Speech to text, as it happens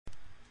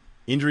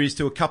Injuries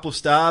to a couple of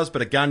stars,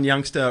 but a gun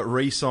youngster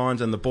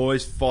re-signs and the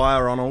boys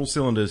fire on all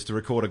cylinders to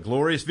record a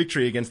glorious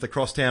victory against the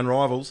crosstown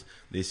rivals.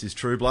 This is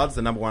True Bloods,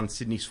 the number one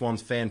Sydney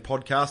Swans fan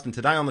podcast, and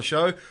today on the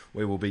show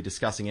we will be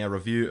discussing our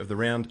review of the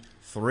round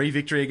 3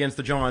 victory against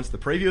the Giants, the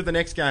preview of the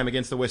next game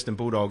against the Western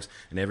Bulldogs,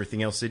 and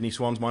everything else Sydney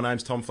Swans. My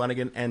name's Tom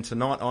Flanagan, and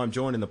tonight I'm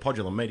joined in the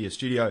Podular Media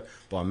studio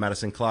by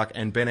Madison Clark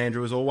and Ben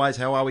Andrew as always.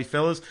 How are we,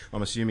 fellas?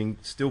 I'm assuming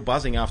still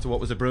buzzing after what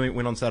was a brilliant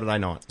win on Saturday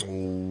night.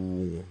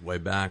 Ooh, we're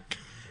back.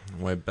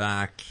 We're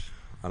back.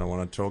 I don't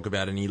want to talk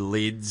about any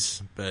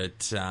lids,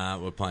 but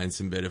we're playing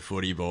some better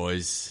footy,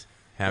 boys.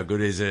 How good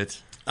is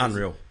it?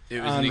 Unreal. It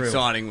was an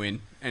exciting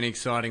win. An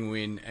exciting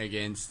win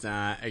against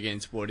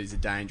what is a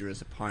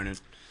dangerous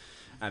opponent.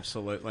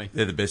 Absolutely.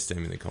 They're the best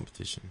team in the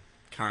competition.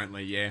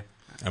 Currently, yeah.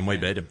 And we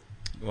beat them.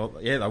 Well,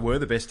 yeah, they were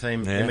the best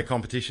team in the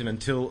competition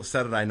until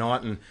Saturday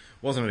night, and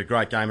wasn't it a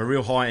great game? A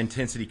real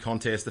high-intensity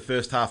contest. The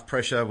first half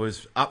pressure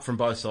was up from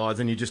both sides,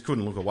 and you just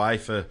couldn't look away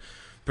for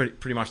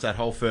pretty much that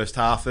whole first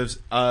half. There's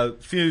a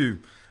few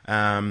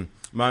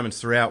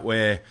moments throughout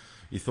where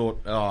you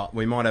thought,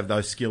 we might have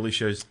those skill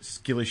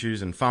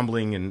issues and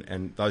fumbling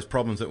and those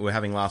problems that we were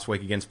having last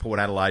week against Port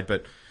Adelaide.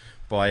 But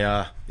by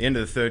the end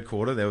of the third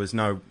quarter, there was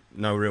no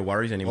real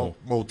worries anymore.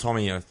 Well,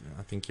 Tommy, I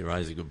think you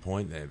raise a good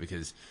point there,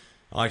 because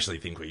I actually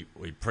think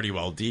we pretty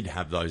well did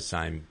have those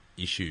same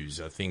issues.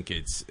 I think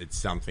it's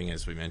something,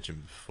 as we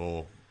mentioned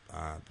before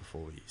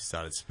we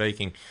started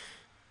speaking,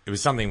 it was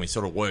something we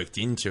sort of worked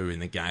into in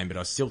the game, but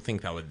I still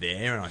think they were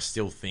there, and I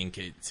still think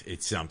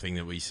it's something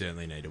that we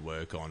certainly need to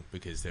work on,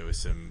 because there were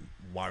some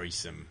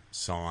worrisome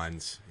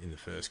signs in the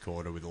first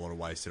quarter with a lot of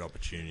wasted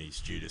opportunities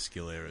due to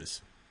skill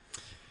errors.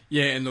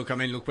 Yeah, and look,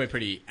 we're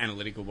pretty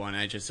analytical by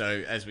nature,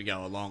 so as we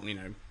go along,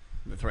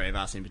 the three of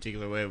us in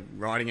particular, we're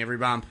riding every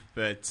bump,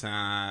 but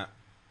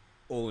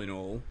all in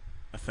all,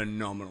 a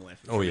phenomenal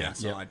effort from our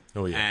side.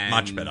 Oh, yeah. And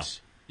much better.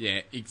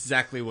 Yeah,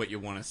 exactly what you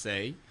want to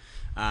see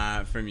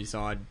from your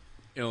side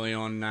early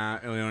on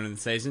in the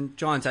season.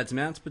 Giants had some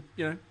outs, but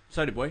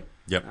so did we.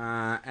 Yep.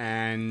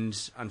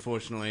 And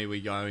unfortunately,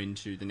 we go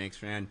into the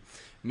next round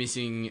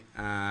missing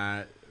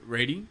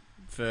Reedy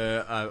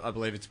for I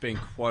believe it's being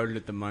quoted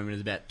at the moment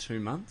as about 2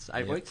 months,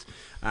 8 weeks.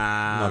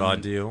 Not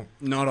ideal.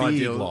 Not Big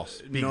ideal.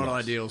 Loss. Not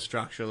ideal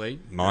structurally.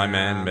 My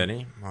man,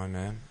 Benny. My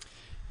man.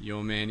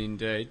 Your man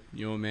indeed.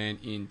 Your man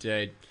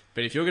indeed.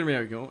 But if you're going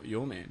to be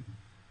your man,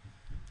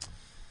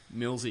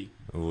 Millsy.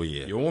 Oh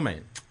yeah. Your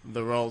man.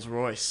 The Rolls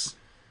Royce.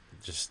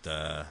 Just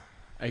a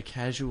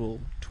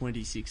casual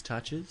 26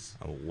 touches.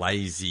 a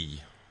lazy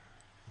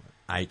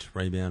 8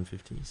 rebound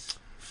 50s.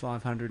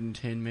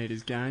 510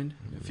 metres gained.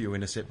 A few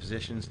intercept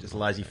possessions, just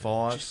lazy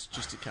fives.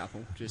 Just a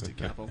couple. Just a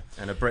couple.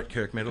 And a Brett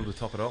Kirk medal to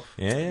top it off.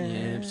 Yeah.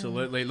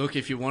 Absolutely. Look,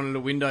 if you wanted a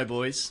window,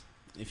 boys,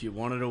 if you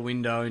wanted a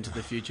window into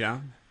the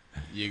future,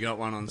 you got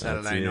one on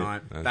Saturday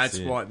night.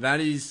 That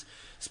is,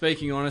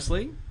 speaking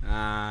honestly,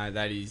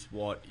 that is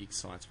what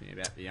excites me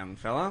about the young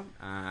fella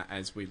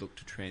as we look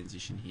to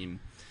transition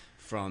him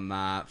from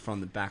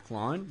the back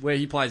line, where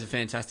he plays a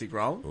fantastic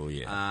role,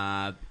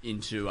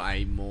 into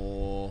a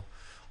more,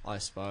 I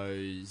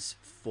suppose,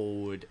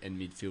 forward and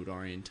midfield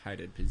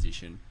orientated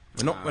position.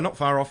 We're not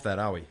far off that,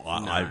 are we?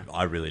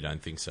 I really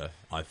don't think so.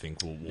 I think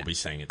we'll be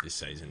seeing it this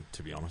season,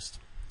 to be honest.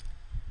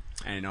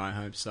 And I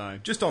hope so.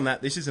 Just on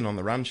that, this isn't on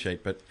the run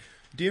sheet, but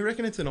do you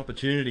reckon it's an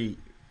opportunity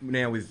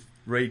now with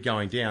Reid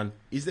going down?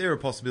 Is there a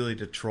possibility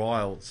to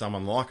trial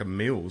someone like a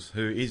Mills,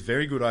 who is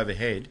very good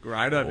overhead?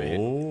 Great overhead.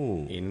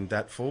 Oh, In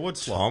that forward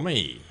slot?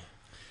 Tommy.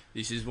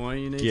 This is why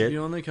you need to be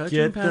on the coaching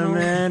Get panel. the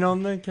man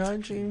on the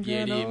coaching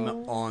Get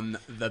panel. him on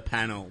the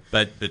panel.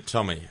 But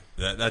Tommy,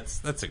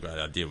 that's a great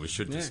idea. We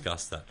should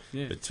discuss that.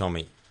 Yeah. But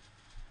Tommy,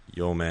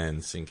 your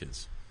man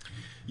sinkers.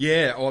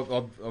 Yeah,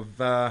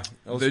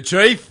 The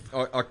Chief.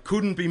 I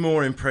couldn't be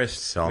more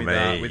impressed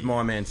Tommy. with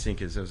my man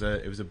sinkers.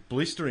 It was a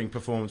blistering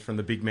performance from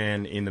the big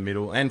man in the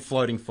middle and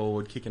floating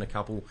forward,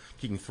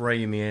 kicking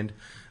 3 in the end.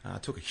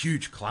 Took a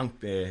huge clunk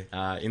there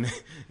in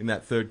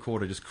that third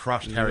quarter, just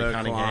crushed Harry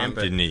Cunningham.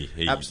 Didn't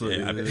he?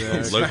 Absolutely.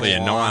 Absolutely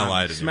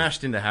annihilated him.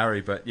 Smashed into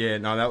Harry, but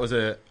that was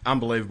an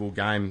unbelievable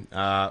game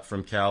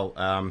from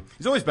Cal.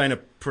 He's always been a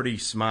pretty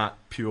smart,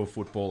 pure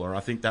footballer. I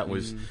think that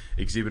was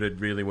exhibited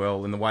really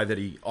well in the way that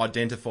he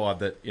identified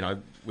that,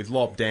 with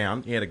lob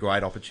down, he had a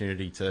great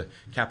opportunity to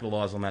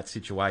capitalise on that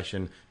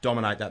situation,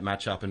 dominate that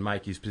matchup and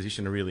make his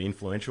position a really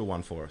influential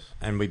one for us.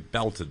 And we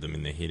belted them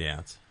in the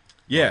hit-outs.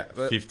 Yeah.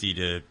 50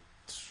 to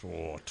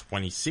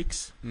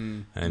 26,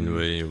 and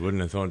we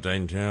wouldn't have thought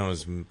Dean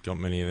Towers got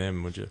many of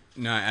them, would you?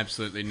 No,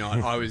 absolutely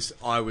not. I was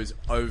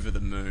over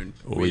the moon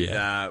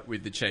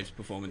with the Chiefs'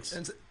 performance.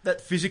 And that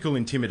physical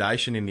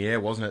intimidation in the air,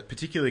 wasn't it?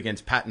 Particularly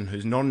against Patton,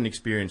 who's not an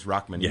experienced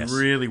ruckman. Yes. He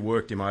really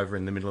worked him over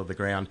in the middle of the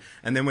ground.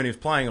 And then when he was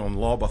playing on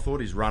lob, I thought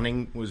his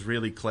running was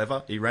really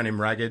clever. He ran him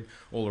ragged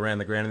all around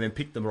the ground and then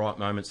picked the right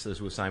moments,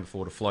 as we were saying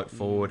before, to float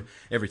forward.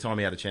 Every time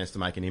he had a chance to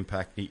make an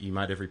impact, he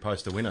made every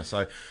post a winner.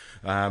 So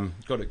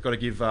got to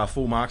give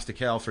full marks to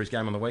Cal for his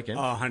game on the weekend.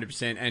 Oh,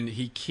 100%. And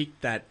he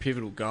kicked that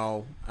pivotal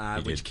goal,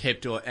 which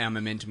kept our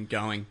momentum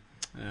going.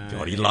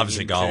 God, he loves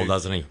a goal,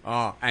 doesn't he?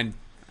 Oh, and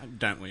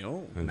Don't we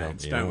all?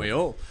 Don't we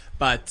all?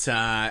 But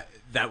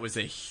that was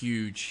a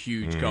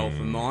huge goal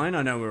for mine.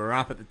 I know we were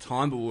up at the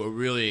time, but we were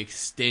really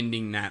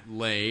extending that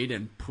lead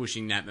and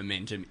pushing that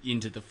momentum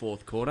into the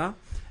fourth quarter.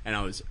 And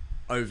I was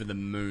over the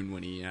moon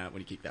when he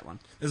kicked that one.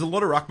 There's a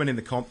lot of ruckmen in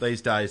the comp these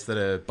days that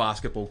are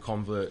basketball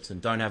converts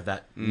and don't have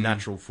that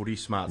natural footy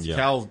smarts. Yeah.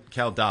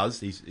 Cal does.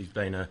 He's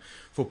been a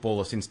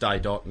footballer since day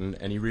dot,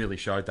 and he really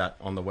showed that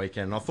on the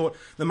weekend. And I thought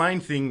the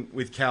main thing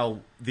with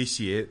Cal this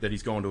year that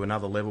he's gone to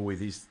another level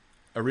with is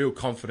a real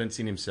confidence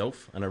in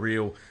himself and a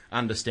real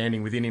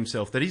understanding within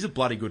himself that he's a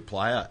bloody good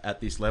player at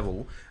this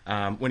level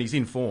when he's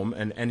in form,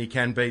 and he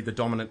can be the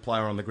dominant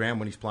player on the ground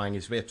when he's playing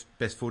his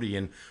best footy.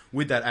 And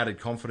with that added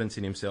confidence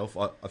in himself,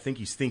 I think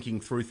he's thinking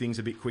through things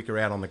a bit quicker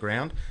out on the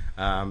ground,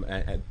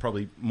 and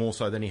probably more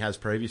so than he has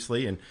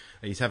previously, and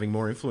he's having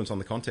more influence on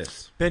the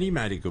contests. Benny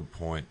made a good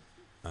point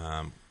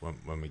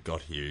when we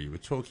got here. You were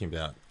talking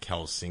about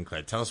Cal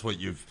Sinclair. Tell us what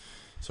you've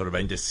sort of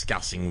been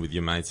discussing with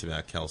your mates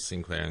about Cal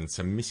Sinclair and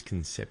some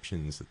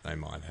misconceptions that they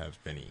might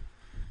have, Benny.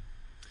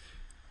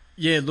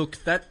 Yeah, look,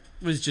 that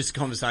was just a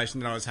conversation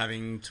that I was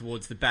having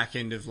towards the back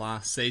end of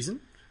last season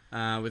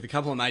with a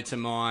couple of mates of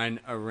mine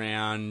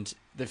around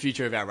the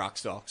future of our ruck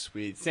stocks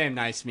with Sam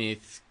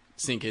Naismith,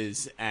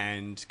 Sinkers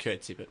and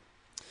Kurt Tippett.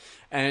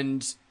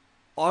 And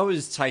I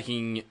was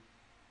taking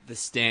the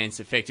stance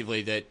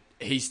effectively that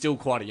he's still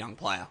quite a young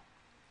player.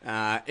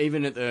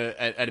 Even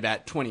at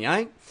about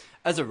 28,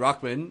 as a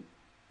ruckman,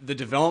 the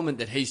development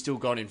that he's still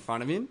got in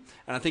front of him,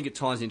 and I think it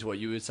ties into what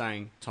you were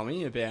saying,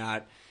 Tommy,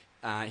 about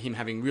him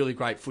having really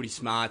great footy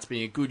smarts,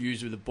 being a good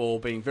user of the ball,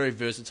 being very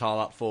versatile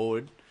up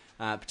forward,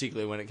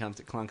 particularly when it comes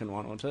to clunking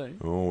one or two.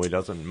 Oh, he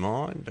doesn't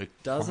mind. We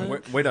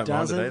don't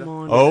mind it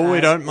either. We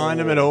don't mind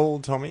him at all,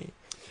 Tommy.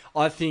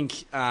 I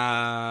think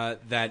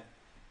that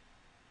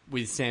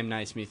with Sam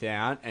Naismith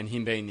out and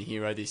him being the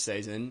hero this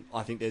season,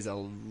 I think there's a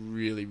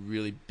really,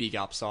 really big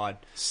upside.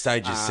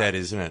 Stage is set,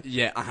 isn't it?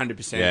 Yeah,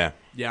 100%.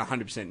 Yeah,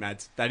 100%,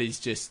 Mads.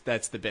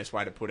 That's the best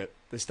way to put it.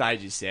 The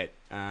stage is set.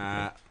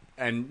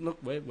 And look,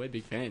 we're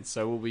big fans,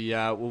 so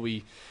we'll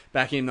be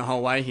back in the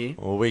whole way here.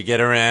 Well, we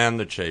get around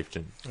the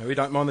chieftain. We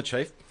don't mind the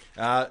chief.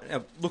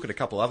 Look at a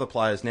couple other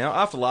players now.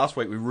 After last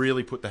week, we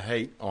really put the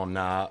heat on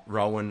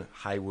Rowan,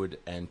 Hayward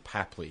and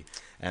Papley.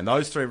 And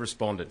those three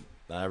responded.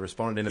 They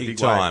responded in a big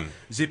way.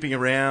 Zipping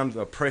around,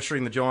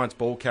 pressuring the Giants'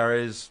 ball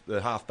carriers,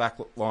 the half-back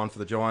line for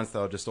the Giants. They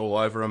were just all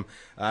over them.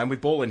 And with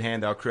ball in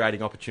hand, they were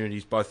creating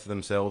opportunities both for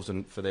themselves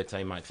and for their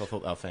teammates. I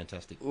thought they were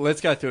fantastic.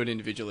 Let's go through it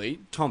individually.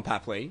 Tom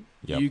Papley,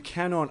 You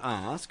cannot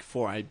ask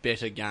for a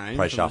better game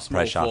from a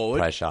small forward.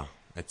 Pressure.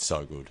 It's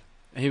so good.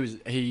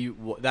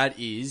 That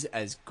is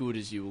as good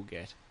as you will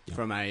get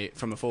from a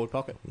forward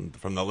pocket.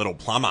 From the little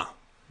plumber.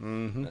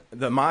 Mm-hmm.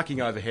 The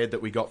marking overhead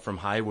that we got from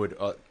Hayward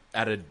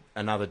added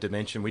another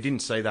dimension. We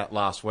didn't see that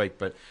last week,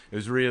 but it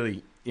was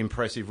really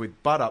impressive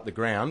with Bud up the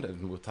ground,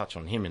 and we'll touch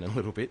on him in a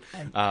little bit.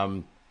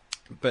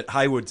 But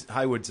Hayward's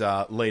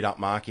lead-up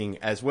marking,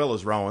 as well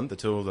as Rowan, the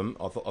two of them,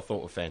 I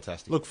thought were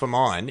fantastic. Look, for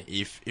mine,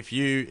 if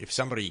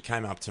somebody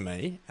came up to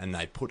me and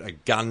they put a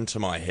gun to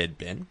my head,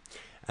 Ben,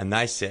 and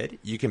they said,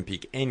 you can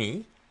pick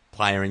any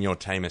player in your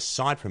team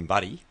aside from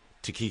Buddy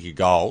to kick a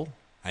goal,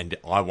 and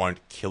I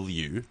won't kill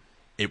you,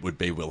 it would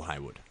be Will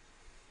Hayward.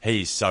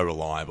 He's so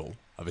reliable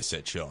of a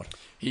set shot.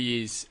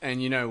 He is.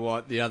 And you know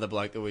what? The other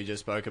bloke that we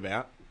just spoke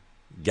about,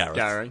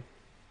 Gary.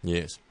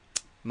 Yes.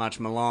 Much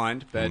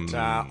maligned, but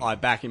I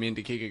back him in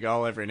to kick a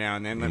goal every now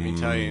and then, let me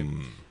tell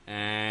you.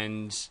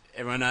 And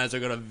everyone knows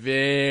I've got a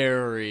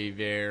very,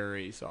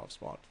 very soft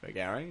spot for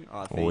Gary.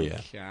 I think,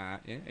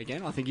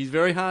 again, I think he's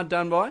very hard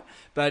done by,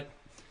 but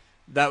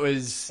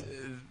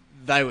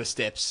they were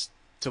steps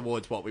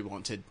towards what we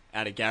wanted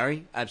out of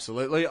Gary.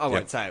 Absolutely. I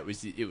won't say it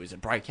was a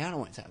breakout. I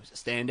won't say it was a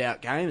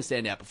standout game, a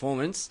standout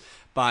performance.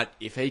 But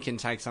if he can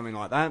take something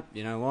like that,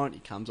 you know what? He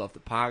comes off the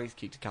park, he's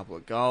kicked a couple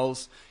of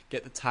goals,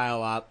 get the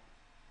tail up.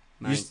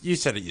 You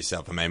said it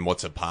yourself. I mean,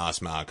 what's a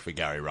pass mark for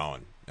Gary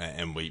Rowan?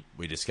 And we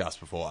discussed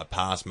before, a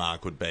pass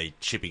mark would be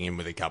chipping in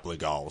with a couple of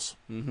goals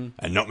and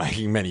not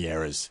making many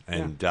errors.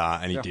 And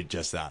he did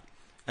just that.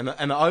 And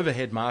the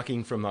overhead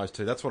marking from those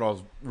two, that's what I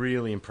was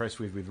really impressed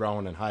with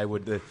Rowan and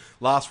Hayward.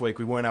 Last week,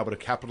 we weren't able to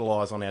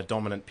capitalise on our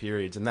dominant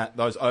periods, and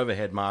those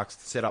overhead marks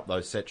set up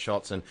those set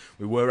shots, and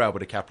we were able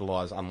to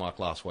capitalise, unlike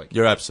last week.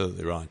 You're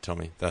absolutely right,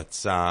 Tommy.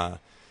 That's the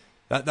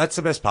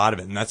best part of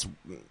it, and that's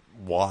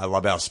why I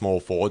love our small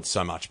forwards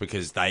so much,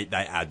 because they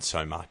add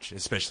so much,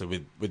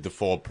 especially with the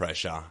forward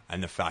pressure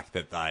and the fact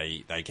that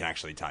they can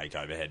actually take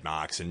overhead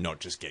marks and not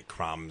just get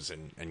crumbs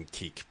and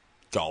kick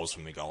goals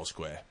from the goal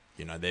square.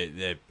 You know,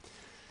 they're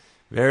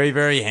very,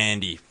 very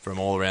handy from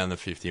all around the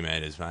 50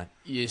 metres, mate.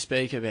 You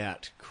speak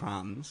about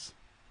crumbs.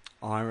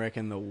 I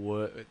reckon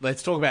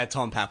let's talk about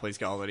Tom Papley's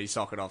goal that he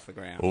socked off the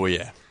ground. Oh,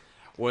 yeah.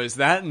 Was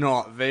that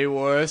not the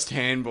worst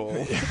handball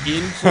in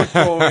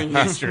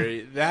footballing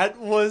history? That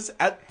was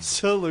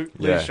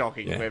absolutely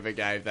shocking whoever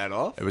gave that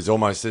off. It was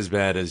almost as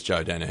bad as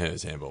Joe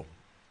Danaher's handball.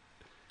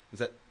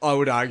 I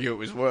would argue it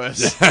was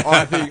worse.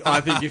 I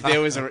think if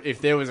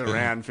there was a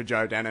round for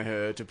Joe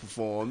Danaher to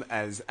perform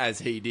as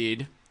he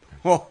did,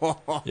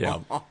 Yeah.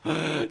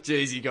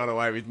 Jeez, he got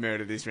away with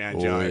murder this round,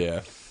 Oh, Joe.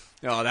 yeah.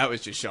 Oh, that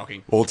was just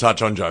shocking. We'll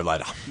touch on Joe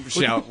later.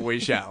 We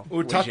shall.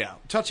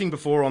 Touching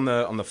before on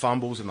the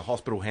fumbles and the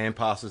hospital hand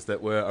passes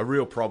that were a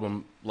real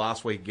problem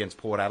last week against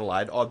Port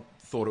Adelaide, I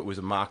thought it was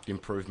a marked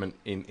improvement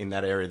in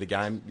that area of the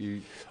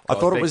game. I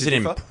thought it was an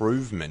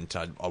improvement.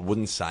 I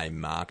wouldn't say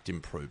marked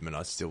improvement.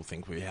 I still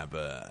think we have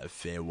a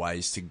fair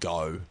ways to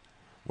go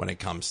when it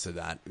comes to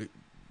that.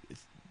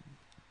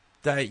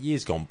 The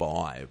years gone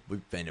by,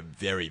 we've been a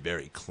very,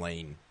 very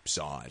clean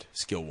side,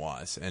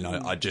 skill-wise, and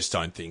I just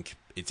don't think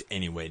it's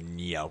anywhere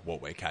near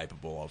what we're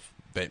capable of.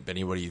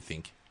 Benny, what do you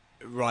think?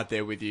 Right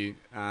there with you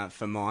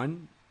for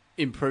mine.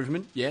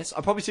 Improvement, yes.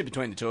 I'll probably sit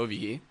between the two of you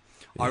here.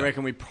 Yeah. I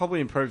reckon we probably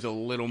improved a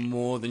little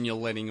more than you're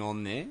letting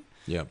on there.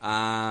 Yeah.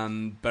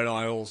 But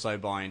I also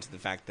buy into the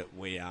fact that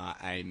we are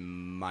a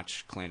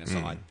much cleaner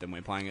side than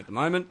we're playing at the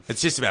moment.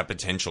 It's just about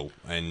potential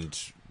and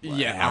how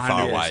 100%,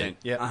 far away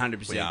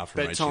 100%. we are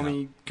from But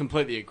Tommy,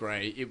 completely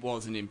agree. It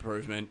was an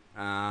improvement.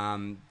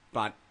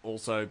 But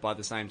also, by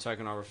the same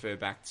token, I refer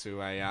back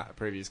to a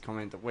previous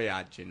comment that we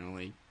are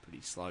generally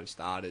pretty slow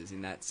starters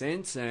in that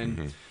sense.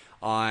 And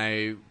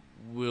I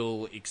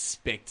will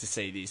expect to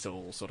see this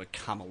all sort of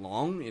come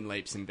along in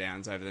leaps and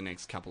bounds over the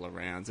next couple of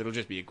rounds. It'll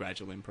just be a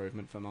gradual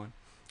improvement for mine.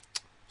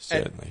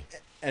 Certainly.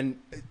 And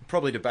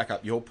probably to back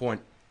up your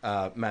point,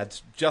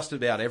 Mads, just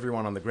about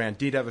everyone on the ground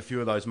did have a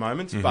few of those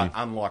moments, but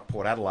unlike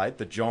Port Adelaide,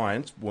 the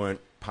Giants weren't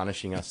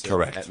punishing us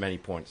at many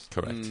points.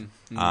 Correct.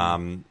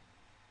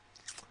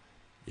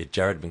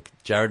 Jared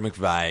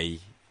McVeigh,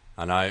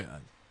 I know...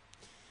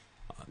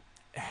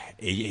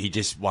 He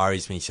just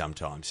worries me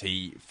sometimes.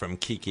 From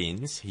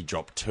kick-ins, he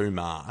dropped 2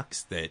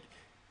 marks that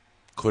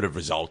could have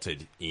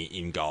resulted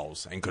in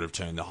goals and could have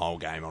turned the whole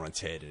game on its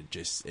head. It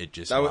just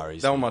worries me.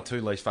 They were my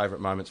 2 least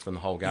favourite moments from the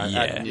whole game.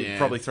 Yeah.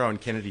 Probably throwing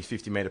Kennedy's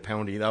 50-metre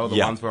penalty. They were the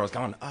ones where I was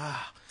going,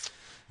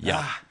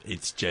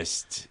 It's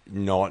just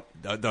not...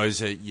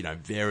 Those are,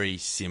 very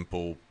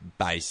simple,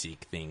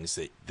 basic things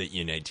that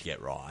you need to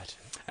get right.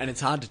 And it's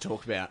hard to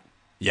talk about.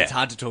 Yeah. It's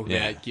hard to talk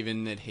about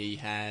given that he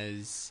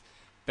has...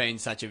 been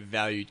such a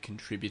valued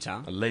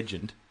contributor. A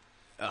legend.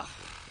 A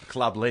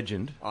club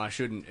legend. I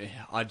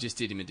just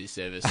did him a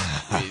disservice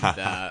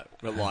with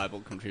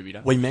reliable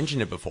contributor. We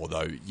mentioned it before,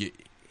 though.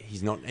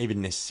 He's not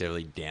even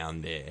necessarily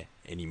down there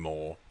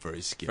anymore for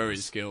his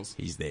skills.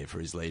 He's there for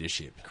his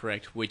leadership.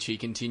 Correct, which he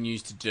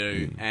continues to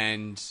do.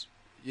 And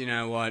you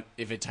know what?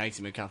 If it takes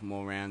him a couple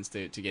more rounds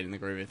to get in the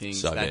groove of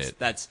things,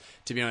 that's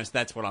to be honest,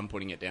 that's what I'm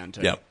putting it down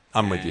to. Yep.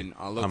 I'm with you.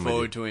 I look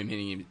forward to him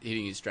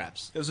hitting his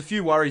straps. There was a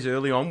few worries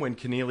early on when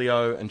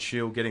Cornelio and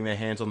Shield getting their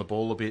hands on the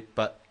ball a bit,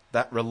 but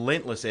that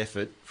relentless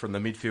effort from the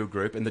midfield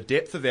group and the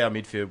depth of our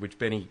midfield, which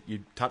Benny, you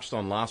touched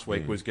on last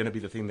week, was going to be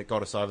the thing that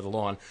got us over the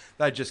line.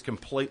 They just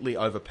completely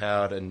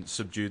overpowered and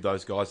subdued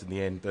those guys in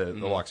the end, the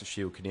likes of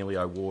Shield,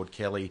 Cornelio, Ward,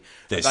 Kelly.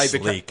 They're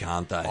sleek,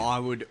 aren't they? I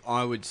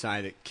would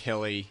say that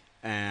Kelly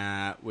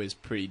was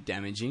pretty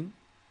damaging.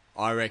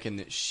 I reckon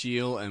that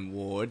Shield and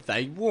Ward,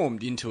 they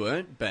warmed into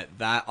it, but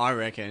I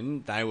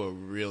reckon they were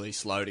really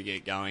slow to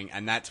get going,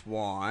 and that's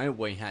why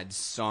we had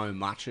so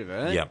much of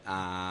it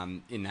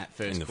in that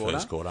first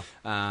quarter.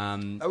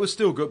 It was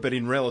still good, but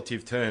in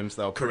relative terms,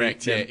 they were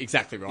correct.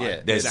 Exactly right. Yeah.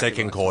 Their exactly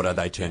second right. quarter,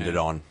 they turned it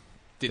on.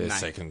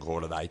 Second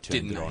quarter, they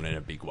turned it on in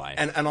a big way.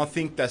 And I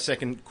think that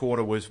second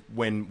quarter was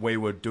when we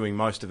were doing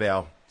most of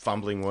our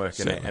fumbling work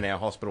and our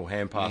hospital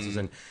hand passes.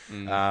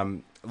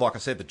 And like I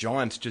said, the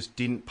Giants just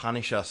didn't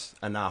punish us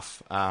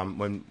enough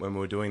when we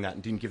were doing that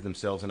and didn't give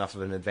themselves enough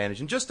of an advantage.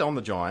 And just on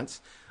the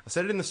Giants, I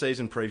said it in the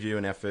season preview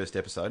in our first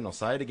episode, and I'll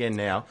say it again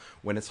now,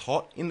 when it's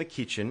hot in the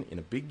kitchen in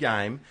a big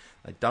game,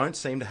 they don't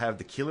seem to have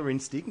the killer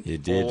instinct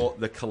or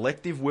the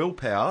collective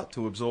willpower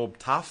to absorb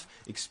tough,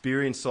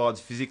 experienced sides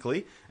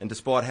physically. And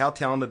despite how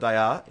talented they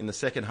are, in the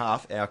second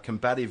half, our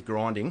combative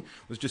grinding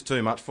was just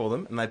too much for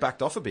them, and they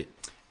backed off a bit.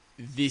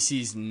 This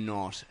is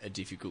not a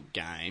difficult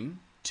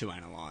game to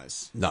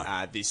analyse. No.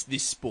 This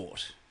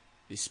sport,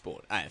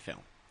 AFL.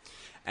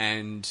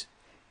 And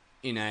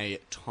in a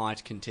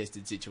tight,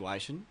 contested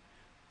situation,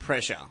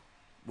 pressure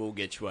will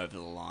get you over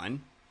the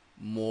line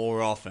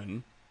more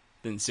often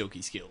than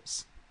silky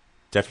skills.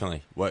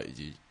 Definitely.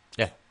 100%.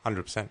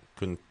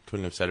 Couldn't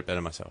have said it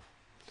better myself.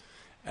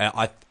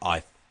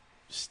 I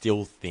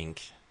still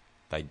think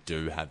they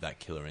do have that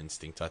killer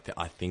instinct.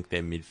 I think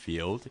their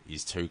midfield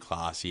is too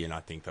classy, and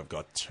I think they've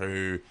got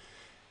too...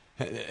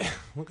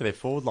 Look at their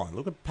forward line.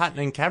 Look at Patton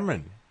and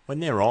Cameron.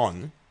 When they're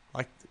on,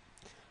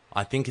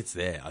 I think it's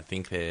there. I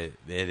think they're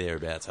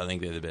thereabouts. I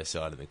think they're the best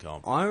side of the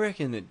comp. I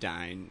reckon that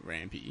Dane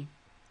Rampy...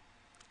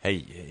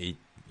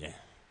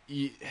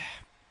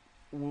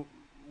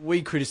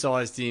 We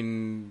criticised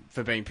him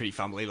for being pretty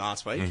fumbly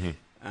last week.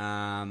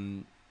 I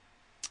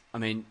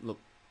mean, look,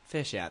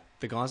 fair shout.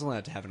 The guy's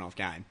allowed to have an off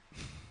game.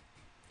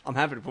 I'm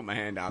happy to put my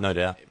hand up. No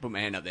doubt. Put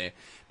my hand up there.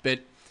 But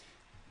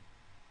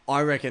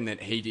I reckon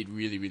that he did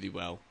really, really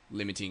well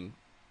limiting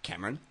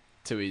Cameron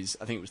to his...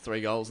 I think it was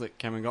 3 goals that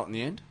Cameron got in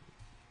the end.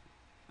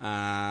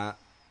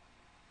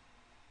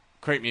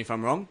 Correct me if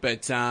I'm wrong,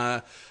 but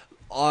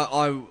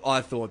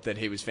I thought that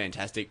he was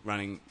fantastic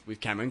running with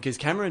Cameron, because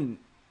Cameron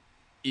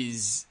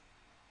is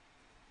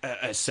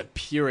a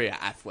superior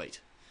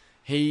athlete.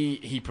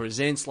 He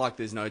presents like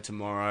there's no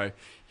tomorrow.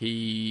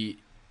 His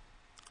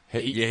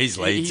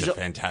leads are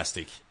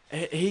fantastic.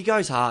 He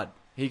goes hard.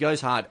 He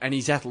goes hard, and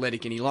he's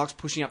athletic, and he likes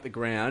pushing up the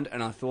ground.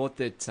 And I thought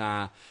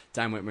that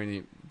Dane went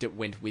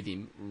with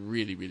him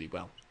really, really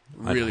well.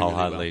 I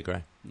wholeheartedly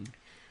agree.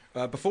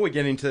 Before we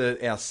get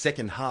into our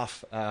second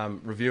half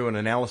review and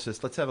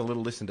analysis, let's have a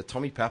little listen to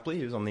Tommy Papley,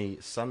 who's on the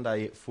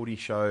Sunday Footy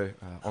Show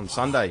on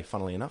Sunday,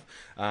 funnily enough.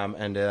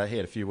 And he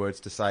had a few words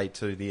to say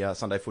to the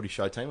Sunday Footy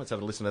Show team. Let's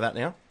have a listen to that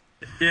now.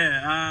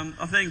 Yeah,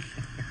 I think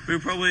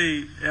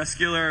our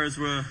skill errors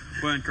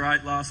weren't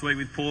great last week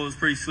with Port. It was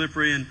pretty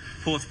slippery, and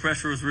Port's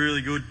pressure was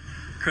really good.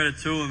 Credit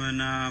to them.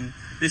 And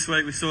this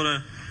week we sort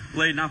of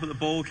leading up at the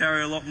ball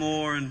carry a lot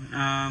more, and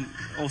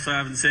also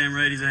having Sam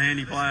Reid, he's a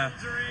handy player.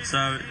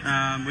 So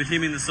with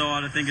him in the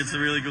side, I think it's a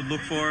really good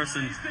look for us,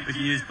 and we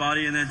can use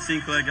Buddy, and then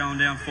Sinclair going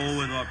down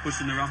forward, like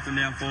pushing the Ruffton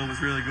down forward was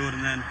really good,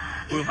 and then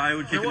Will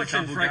Hayward kicking a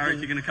couple, Gary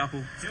kicking a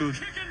couple. It's good.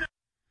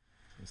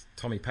 It's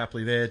Tommy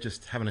Papley there,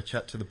 just having a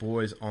chat to the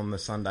boys on the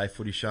Sunday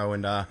Footy Show,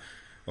 and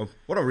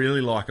what I really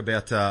like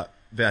about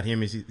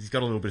him is he's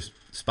got a little bit of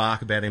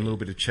spark about him, a little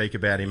bit of cheek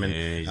about him, and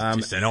he's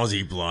just an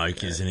Aussie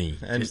bloke, isn't he?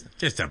 And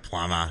just a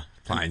plumber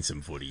playing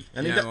some footy.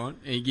 And you know what?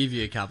 He give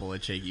you a couple of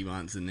cheeky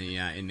ones in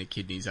the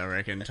kidneys, I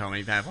reckon.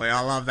 Tommy Papley,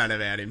 I love that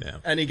about him. Yeah.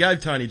 And he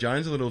gave Tony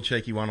Jones a little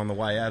cheeky one on the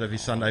way out of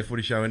his Sunday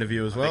Footy Show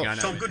interview as well.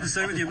 Tom, good to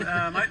see with you,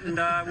 mate, and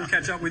we'll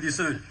catch up with you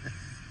soon.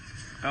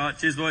 All right,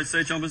 cheers, boys. See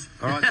you, chompers.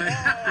 All right, thanks.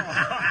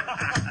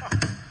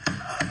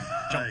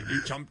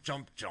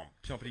 Chomp.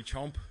 Chompity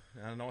chomp.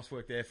 Nice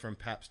work there from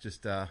Paps.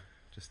 Just a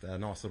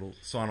nice little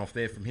sign off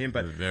there from him.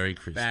 But very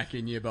crisp. Back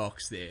in your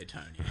box there,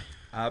 Tony.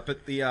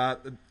 But the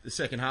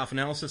second half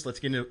analysis, let's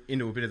get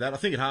into a bit of that. I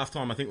think at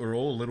halftime, we were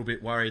all a little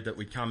bit worried that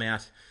we'd come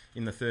out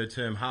in the third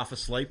term half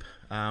asleep,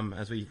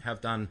 as we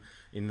have done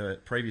in the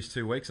previous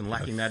 2 weeks, and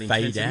lacking that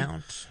intensity. Fade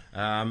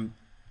out.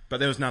 But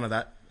there was none of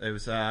that. It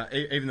was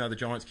even though the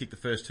Giants kicked the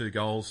first 2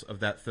 goals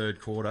of that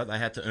third quarter, they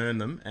had to earn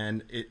them,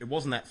 and it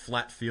wasn't that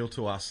flat feel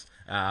to us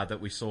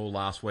that we saw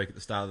last week at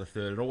the start of the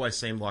third. It always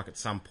seemed like at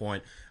some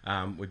point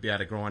we'd be able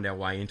to grind our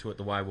way into it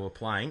the way we were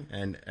playing,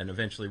 and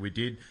eventually we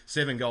did.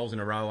 7 goals in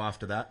a row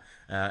after that,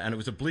 and it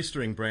was a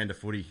blistering brand of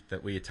footy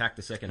that we attacked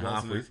the second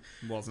half with.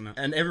 Wasn't it?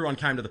 And everyone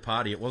came to the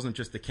party. It wasn't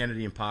just the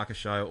Kennedy and Parker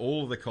show.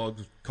 All of the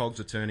cogs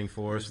are turning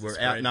for us. We're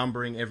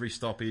outnumbering every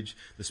stoppage.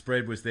 The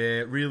spread was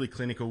there, really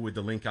clinical with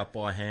the link up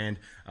by hand,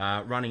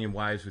 running in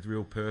waves with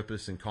real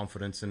purpose and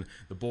confidence, and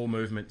the ball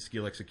movement,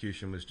 skill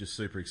execution was just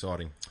super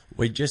exciting.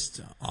 We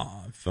just,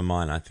 for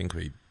mine, I think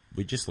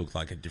we just looked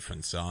like a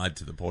different side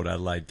to the Port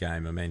Adelaide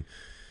game. I mean,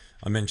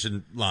 I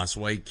mentioned last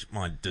week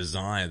my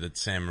desire that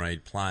Sam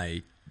Reid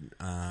play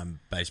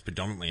based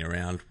predominantly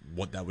around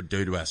what that would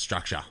do to our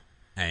structure,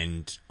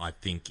 and I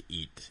think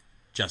it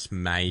just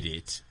made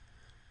it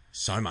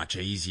so much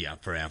easier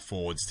for our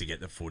forwards to get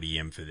the footy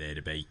and for there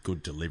to be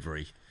good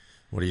delivery.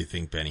 What do you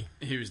think, Benny?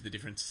 He was the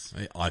difference.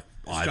 I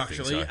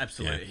Structurally, think so.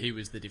 absolutely. Yeah. He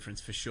was the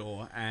difference for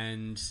sure,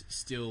 and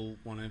still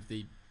one of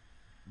the,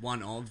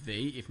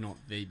 if not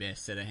the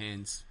best set of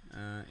hands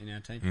in our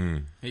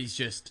team. He's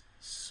just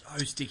so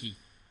sticky.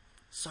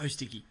 So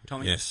sticky.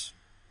 Tommy? Yes.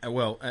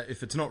 Well,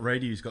 if it's not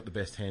Reedy who's got the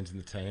best hands in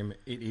the team,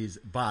 it is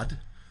Bud,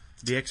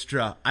 the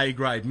extra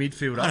A-grade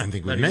midfielder. I don't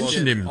think we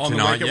mentioned him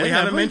tonight yet. We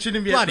haven't mentioned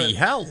him yet. Bloody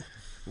hell.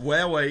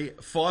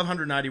 Wowee,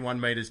 581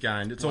 metres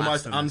gained. It's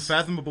almost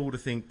unfathomable to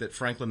think that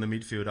Franklin, the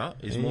midfielder,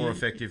 is more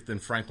effective than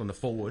Franklin, the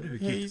forward, who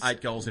kicked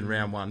 8 goals in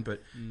round 1.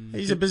 But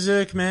he's a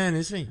berserk man,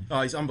 isn't he?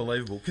 Oh, he's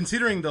unbelievable.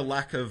 Considering the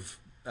lack of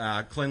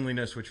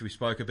cleanliness, which we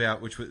spoke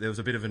about, there was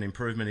a bit of an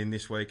improvement in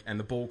this week, and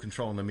the ball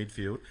control in the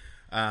midfield,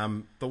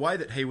 the way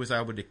that he was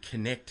able to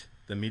connect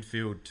the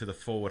midfield to the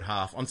forward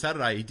half, on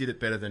Saturday he did it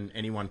better than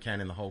anyone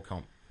can in the whole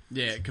comp.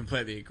 Yeah,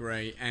 completely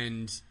agree.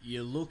 And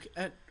you look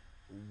at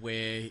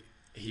where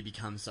he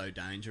becomes so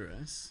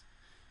dangerous,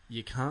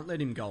 you can't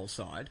let him goal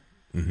side,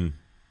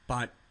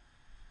 but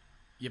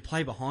you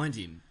play behind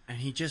him and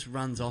he just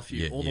runs off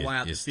you all the way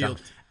out the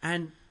field.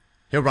 And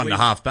he'll run to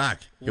half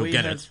back. He'll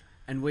get it.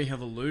 And we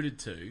have alluded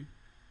to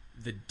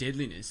the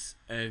deadliness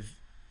of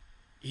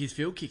his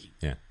field kicking.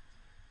 Yeah.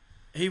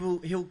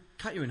 He'll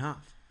cut you in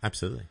half.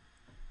 Absolutely.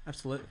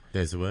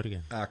 There's the word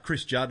again.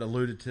 Chris Judd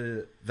alluded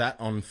to that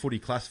on Footy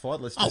Classified.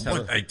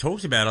 They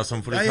talked about us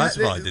on Footy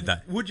Classified, did they?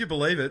 Would you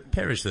believe it?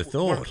 Perish the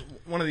thought.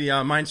 One of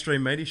the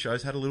mainstream media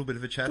shows had a little bit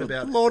of a chat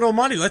about it. Lord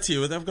Almighty, let's hear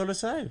what they've got to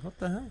say. What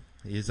the hell?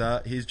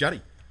 Here's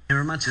Juddy.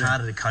 They're much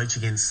harder to coach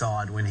against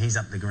side when he's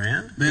up the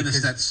ground. Man, the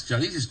stats,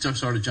 Juddy, just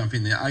sorry to jump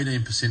in there.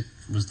 18%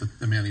 was the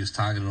amount he was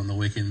targeted on the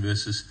weekend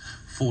versus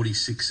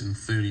 46 and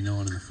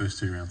 39 in the first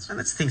 2 rounds. And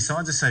that's the thing,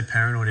 sides are so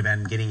paranoid about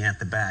him getting out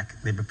the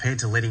back, they're prepared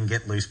to let him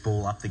get loose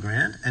ball up the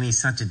ground, and he's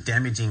such a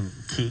damaging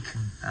kick.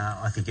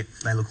 I think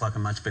they look like a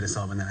much better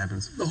side when that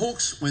happens. The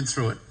Hawks went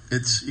through it.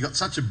 You got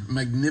such a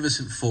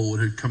magnificent forward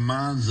who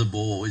commands the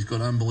ball. He's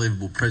got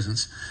unbelievable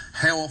presence.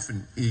 How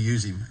often you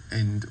use him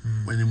and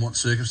when in what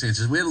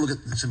circumstances? We had a look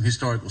at some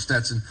historical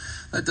stats, and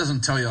that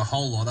doesn't tell you a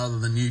whole lot other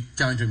than you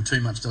going to him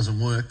too much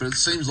doesn't work. But it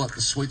seems like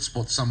the sweet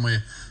spot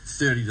somewhere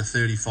 30 to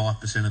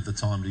 35% of the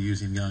time to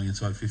use him going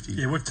inside 50.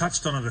 Yeah, we've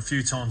touched on it a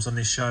few times on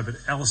this show, but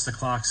Alistair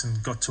Clarkson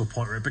got to a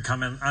point where it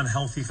became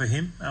unhealthy for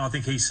him. And I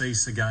think he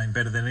sees the game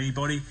better than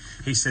anybody.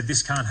 He said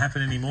this can't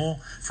happen anymore.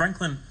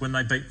 Franklin, when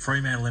they beat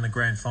Fremantle in a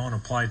grand final,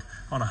 played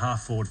on a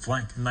half-forward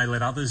flank and they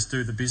let others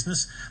do the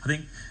business. I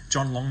think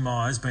John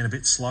Longmire's been a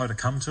bit slow to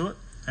come to it,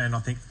 and I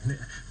think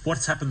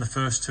what's happened the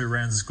first 2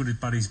 rounds, as good as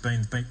Buddy's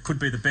been, could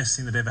be the best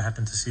thing that ever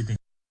happened to Sydney.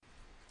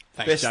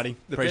 Thanks, Juddy.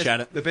 Appreciate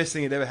it. The best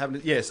thing that ever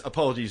happened. Yes,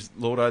 apologies,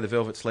 Lordo, the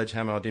Velvet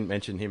Sledgehammer. I didn't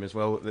mention him as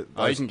well.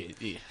 You can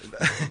get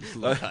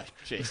Lordo,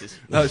 Jesus.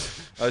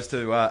 Those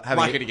two having.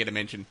 Might get a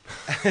mention.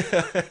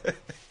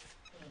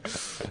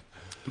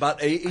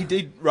 But he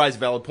did raise a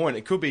valid point.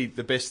 It could be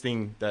the best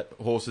thing that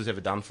Horse has ever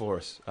done for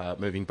us,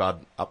 moving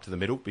Bud up to the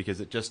middle,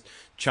 because it just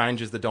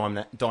changes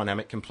the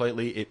dynamic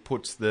completely. It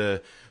puts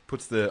the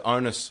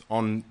onus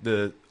on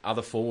the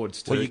other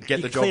forwards to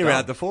get the job done. You clear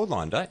out the forward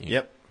line, don't you?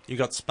 Yep. You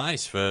got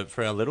space for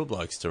our little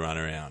blokes to run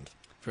around.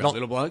 For our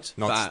little blokes?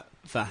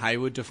 For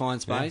Hayward to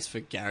find space, for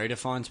Gary to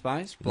find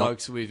space.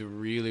 Blokes with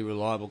really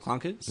reliable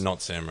clunkers.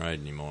 Not Sam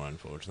Reid anymore,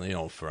 unfortunately,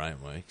 all for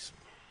 8 weeks,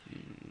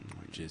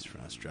 which is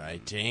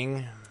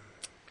frustrating.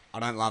 I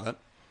don't love it.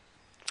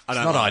 It's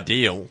not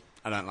ideal.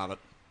 I don't love it.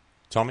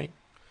 Tommy?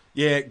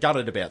 Yeah,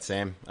 gutted about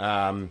Sam.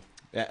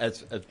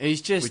 As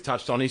he's just, we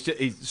touched on,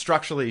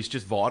 structurally he's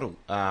just vital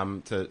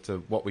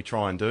to what we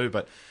try and do.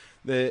 But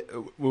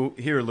we'll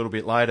hear a little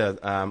bit later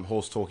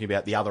Horse talking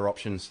about the other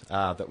options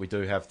that we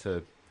do have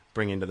to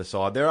bring into the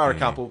side. There are a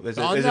couple. There's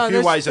a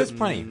few ways. There's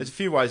a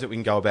few ways that we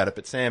can go about it.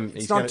 But Sam,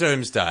 it's not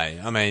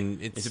doomsday. I mean,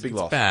 it's a big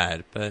loss.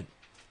 Bad, but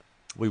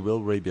we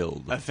will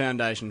rebuild. A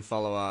foundation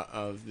follower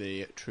of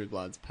the True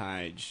Bloods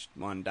page,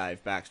 one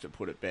Dave Baxter,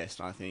 put it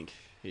best, I think.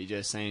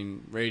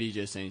 Reedy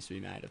just seems to be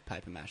made of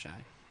paper mache.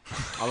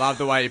 I love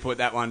the way you put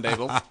that one,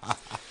 Devil.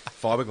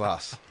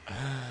 Fiberglass.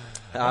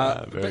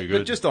 Very good.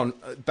 But just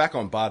back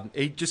on Bud,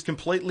 he just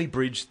completely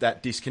bridged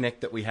that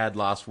disconnect that we had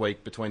last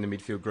week between the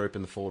midfield group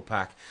and the forward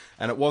pack.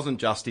 And it wasn't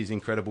just his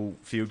incredible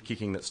field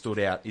kicking that stood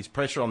out. His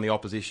pressure on the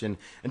opposition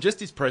and just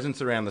his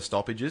presence around the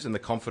stoppages and the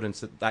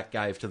confidence that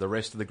gave to the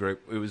rest of the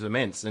group, it was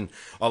immense. And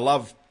I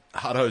love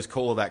Hutto's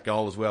call of that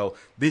goal as well.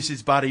 This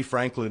is Buddy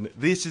Franklin.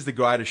 This is the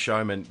greatest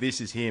showman. This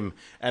is him.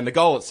 And the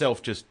goal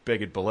itself just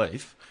begged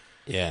belief.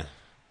 Yeah.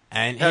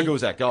 And how good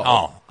was that goal?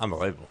 Oh,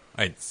 unbelievable.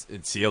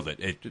 It sealed it.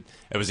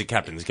 It was a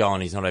captain's goal,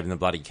 and he's not even the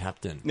bloody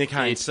captain. Nick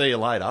Haynes, see you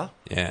later.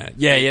 Yeah,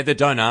 they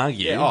don't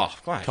argue. Yeah,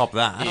 great. Top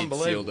that.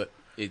 Unbelievable.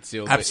 It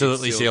sealed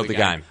the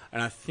game.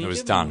 And I think it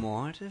was it done.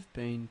 might have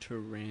been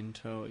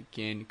Taranto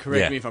again.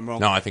 Correct me if I'm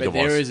wrong. No, I think it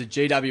was. There is a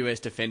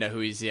GWS defender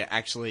who is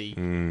actually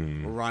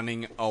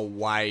running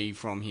away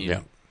from him.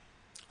 Yeah,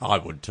 I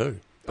would too.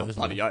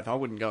 Bloody oath, I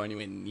wouldn't go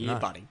anywhere near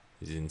Buddy.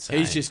 He's insane.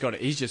 He's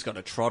just got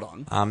a trot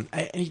on.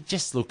 And he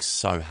just looks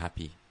so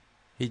happy.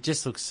 He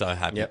just looks so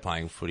happy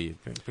playing footy.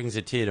 It brings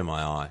a tear to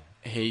my eye.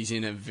 He's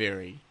in a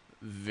very,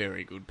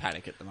 very good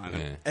paddock at the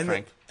moment. Yeah.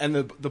 Frank. And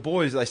the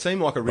boys, they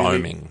seem like a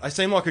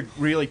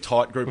really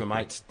tight group of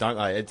mates, don't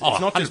they? It's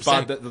not just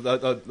 100%.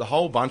 Bud. The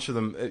whole bunch of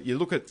them. You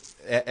look at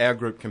our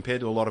group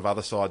compared to a lot of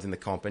other sides in the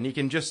comp, and you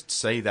can just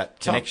see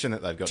that connection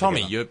that they've got.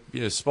 Tommy, together.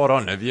 you're spot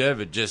on. Have you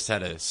ever just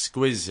had a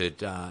squiz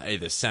at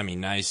either Sammy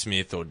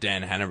Naismith or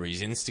Dan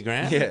Hanbury's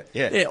Instagram?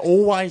 Yeah. They're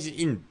always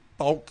in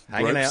bulk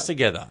hanging groups out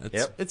together.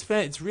 It's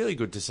fair. It's really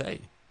good to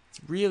see.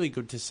 It's really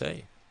good to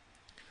see.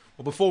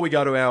 Well, before we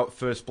go to our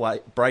first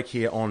break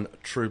here on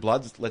True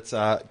Bloods, let's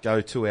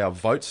go to our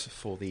votes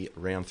for the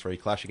Round 3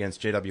 clash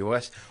against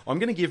GWS. I'm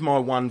going to give my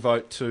one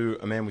vote to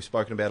a man we've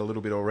spoken about a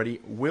little bit already,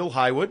 Will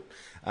Hayward.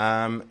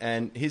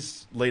 And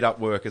his lead-up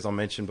work, as I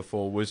mentioned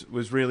before,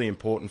 was really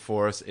important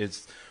for us.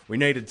 We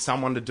needed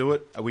someone to do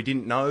it. We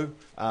didn't know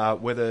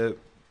whether,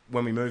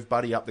 when we moved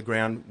Buddy up the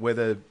ground,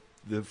 whether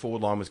the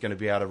forward line was going to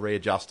be able to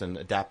readjust and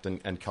adapt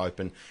and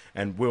cope.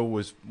 And Will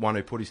was one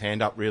who put his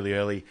hand up really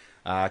early,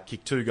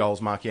 kicked 2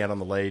 goals, marking out on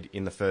the lead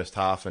in the first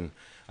half, and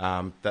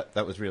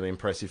that was really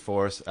impressive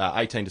for us.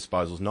 18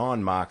 disposals,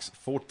 9 marks,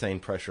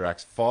 14 pressure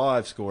acts,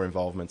 5 score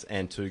involvements,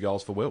 and 2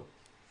 goals for Will.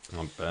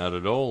 Not bad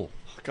at all.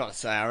 I've got to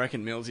say, I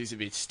reckon Millsy's a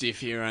bit stiff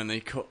here,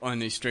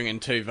 only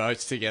stringing 2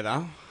 votes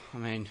together. I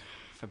mean,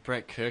 if a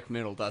Brett Kirk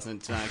medal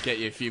doesn't get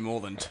you a few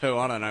more than 2,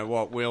 I don't know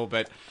what will,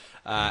 but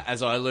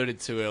as I alluded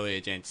to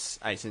earlier, gents,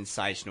 a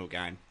sensational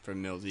game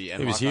from Millsy,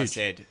 and like huge. I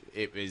said,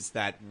 it was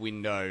that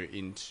window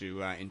into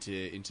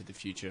the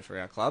future for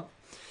our club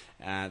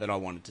that I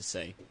wanted to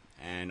see,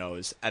 and I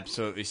was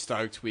absolutely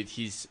stoked with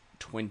his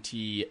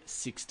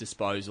 26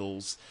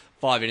 disposals,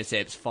 5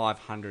 intercepts,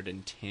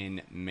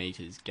 510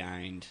 metres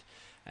gained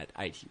at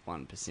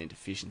 81%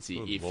 efficiency,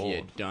 Good if Lord.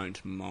 you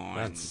don't mind.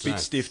 That's a bit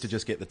stiff to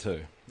just get the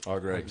 2. I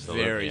agree.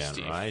 Absolutely Very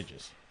stiff.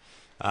 outrageous.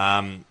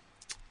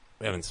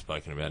 We haven't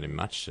spoken about him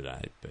much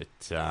today, but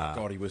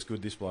God, he was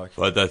good, this bloke.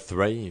 for the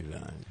 3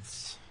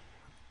 votes,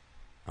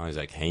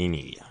 Isaac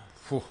Heaney.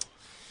 Phew.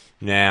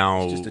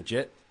 Now, He's just a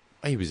jet.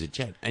 he was a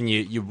jet, and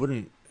you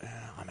wouldn't.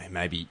 I mean,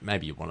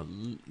 maybe you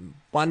wanted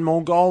one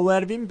more goal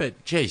out of him,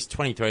 but geez,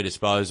 23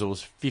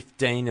 disposals,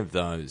 15 of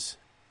those,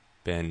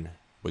 Ben,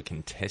 were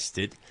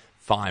contested,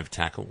 5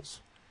 tackles,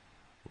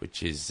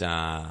 which is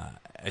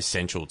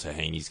essential to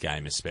Heaney's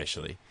game,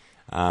 especially,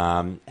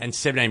 and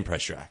 17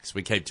 pressure acts.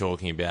 We keep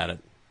talking about it.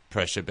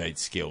 Pressure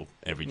beats skill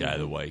every day of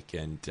the week,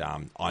 and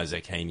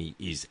Isaac Heaney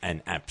is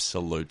an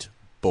absolute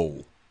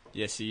bull.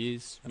 Yes, he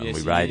is. And Yes,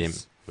 we he rate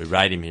is. him. We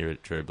rate him here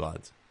at True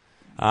Bloods.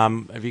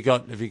 Have you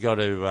got to?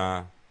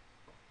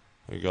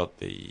 We got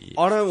the.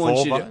 I don't want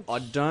 4 you to. votes? I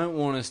don't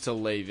want us to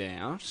leave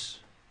out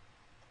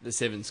the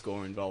 7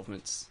 score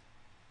involvements,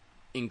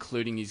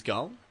 including his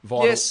goal.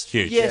 Vital. Yes,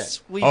 Huge.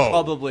 yes, we Oh.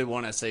 probably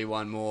want to see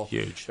one more.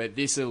 Huge. But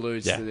this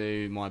alludes Yeah.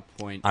 to my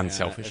point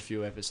Unselfish. a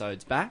few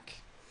episodes back.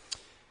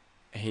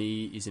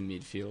 He is a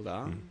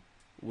midfielder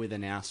with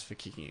an nous for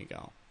kicking a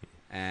goal,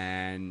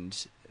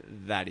 and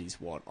that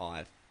is what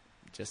I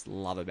just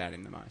love about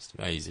him the most.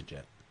 No, he's a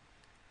jet.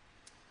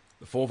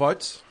 The 4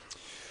 votes.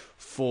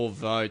 4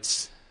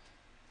 votes,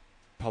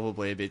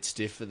 probably a bit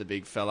stiff for the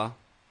big fella.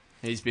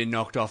 He's been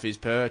knocked off his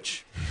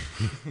perch.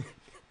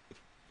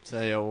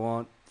 Tell you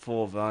what,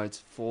 4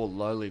 votes, 4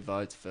 lowly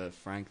votes for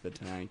Frank the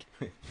Tank.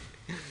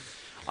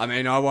 I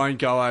mean, I won't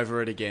go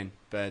over it again,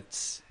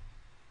 but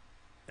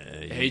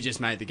he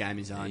just made the game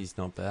his own He's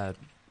not bad.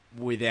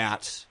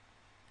 without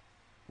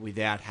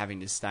having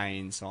to stay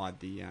inside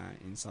the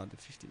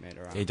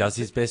 50-metre arc. He does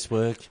his best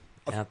work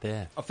out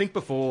there. I think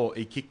before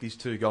he kicked his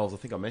 2 goals, I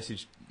think I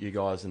messaged you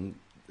guys and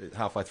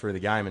halfway through the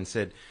game and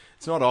said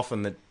it's not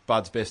often that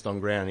Bud's best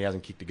on ground and he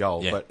hasn't kicked a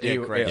goal. Yeah. But Yeah,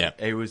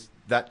 correct. he was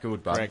that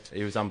good, Bud. Correct.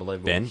 He was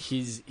unbelievable. Ben,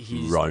 He's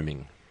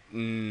roaming.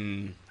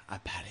 a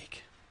paddock.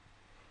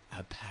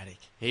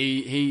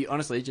 He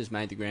honestly just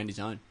made the ground his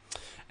own,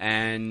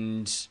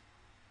 and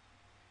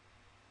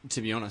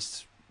to be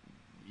honest,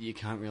 you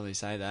can't really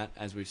say that.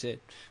 As we've said,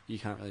 you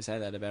can't really say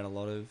that about a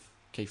lot of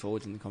key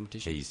forwards in the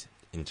competition. He's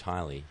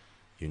entirely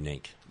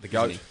unique. The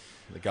GOAT.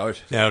 The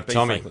GOAT. Now, Ben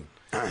Tommy, Franklin.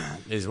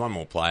 there's one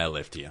more player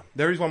left here.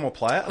 There is one more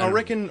player, and I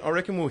reckon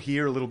we'll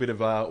hear a little bit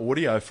of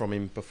audio from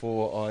him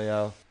before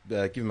I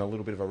give him a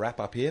little bit of a wrap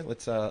up here.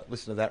 Let's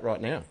listen to that right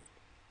now.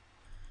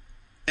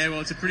 Yeah,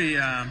 well, it's a pretty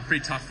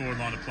tough forward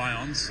line to play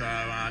on. So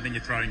then you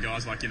throw in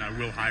guys like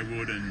Will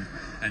Haywood and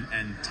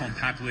Tom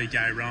Papley,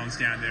 Gary Rowan's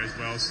down there as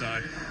well. So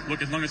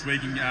look, as long as we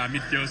can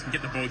midfielders can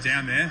get the ball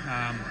down there,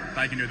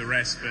 they can do the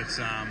rest. But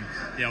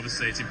yeah,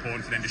 obviously it's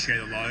important for them to share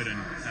the load. And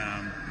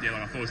yeah,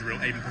 like I thought it was a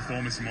real even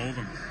performance from all of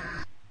them.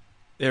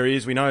 There he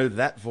is. We know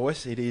that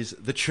voice. It is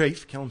the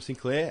Chief, Callum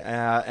Sinclair,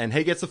 and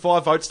he gets the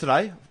 5 votes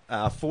today.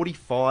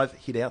 45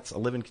 hit-outs,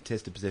 11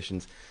 contested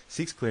possessions,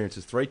 6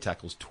 clearances, 3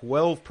 tackles,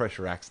 12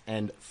 pressure acts,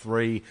 and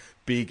 3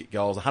 big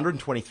goals.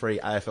 123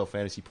 AFL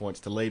fantasy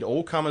points to lead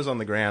all comers on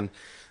the ground.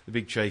 The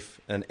Big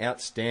Chief, an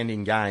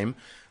outstanding game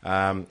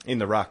in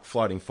the ruck,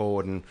 floating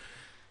forward, and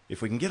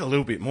if we can get a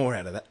little bit more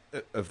out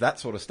of that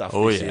sort of stuff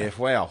this year,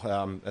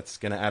 wow, that's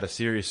going to add a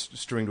serious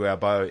string to our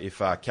bow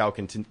if Cal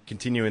can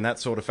continue in that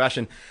sort of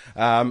fashion.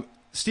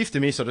 Stiff to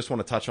miss, I just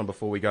want to touch on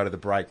before we go to the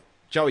break.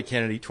 Joey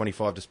Kennedy,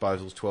 25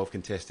 disposals, 12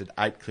 contested,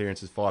 8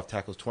 clearances, 5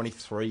 tackles,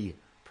 23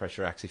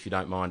 pressure acts, if you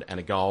don't mind,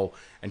 and a goal.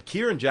 And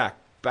Kieran Jack,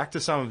 back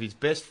to some of his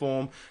best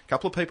form. A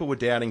couple of people were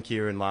doubting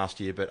Kieran last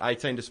year, but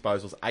 18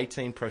 disposals,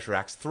 18 pressure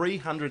acts,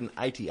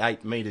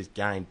 388 metres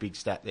gained, big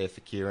stat there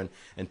for Kieran,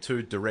 and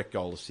 2 direct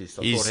goal assists.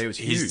 I thought he was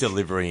huge. His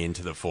delivery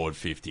into the forward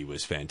 50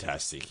 was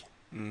fantastic.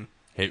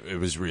 It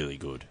was really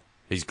good.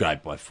 He's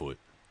great by foot.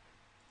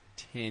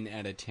 10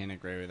 out of 10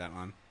 agree with that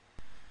one.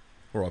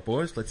 All right,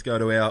 boys, let's go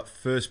to our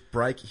first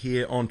break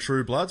here on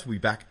True Bloods. We'll be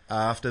back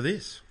after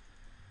this.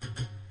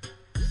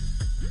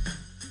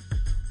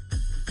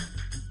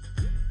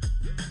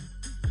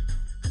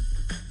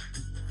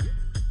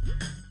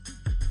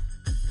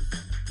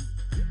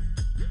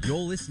 You're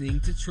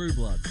listening to True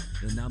Bloods,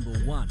 the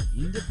 #1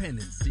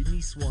 independent Sydney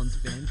Swans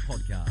fan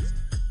podcast.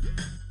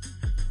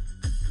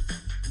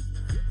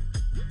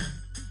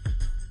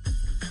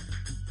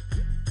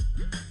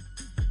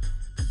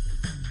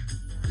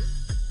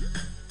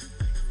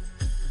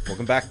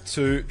 Welcome back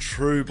to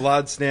True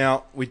Bloods.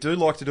 Now, we do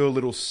like to do a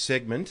little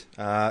segment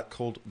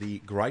called the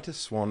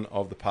Greatest Swan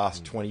of the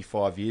Past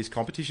 25 Years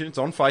competition. It's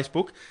on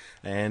Facebook.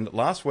 And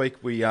last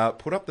week we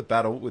put up the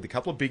battle with a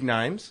couple of big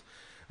names,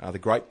 the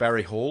great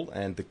Barry Hall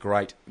and the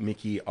great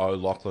Mickey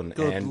O'Loughlin.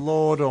 Good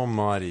Lord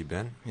Almighty,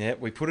 Ben. Yeah,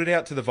 we put it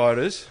out to the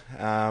voters,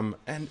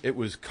 and it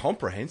was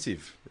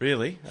comprehensive,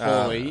 really.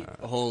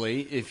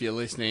 Hawley, if you're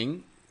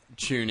listening,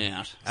 tune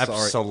out.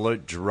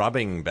 Absolute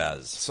drubbing,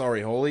 Baz.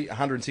 Sorry, Hawley.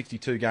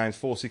 162 games,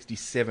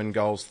 467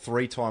 goals,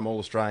 3-time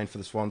All-Australian for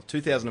the Swans.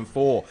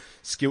 2004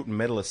 Skilton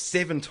medalist,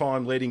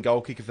 7-time leading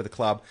goal kicker for the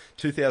club.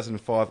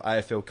 2005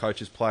 AFL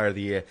Coaches Player of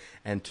the Year,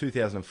 and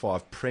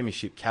 2005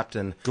 Premiership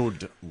captain.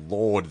 Good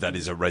Lord, that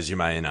is a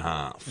resume and a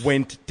half.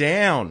 Went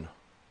down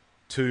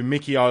to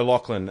Mickey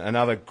O'Loughlin,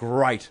 another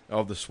great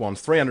of the Swans.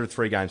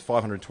 303 games,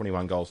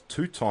 521 goals,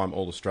 2-time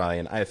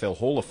All-Australian, AFL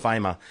Hall of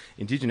Famer,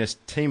 Indigenous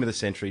Team of the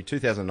Century,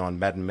 2009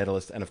 Madden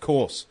medalist, and of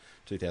course,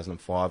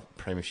 2005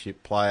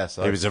 Premiership player.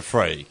 So he was a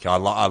freak. I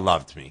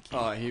loved Mickey.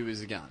 Oh, he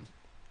was a gun.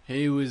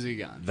 He was a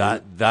gun.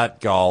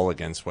 That goal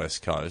against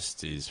West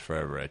Coast is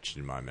forever etched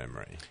in my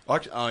memory.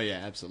 Oh,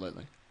 yeah,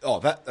 absolutely. Oh,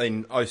 that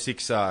in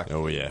 06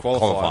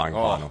 qualifying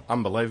final.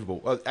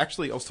 Unbelievable.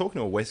 Actually, I was talking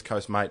to a West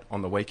Coast mate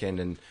on the weekend,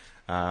 and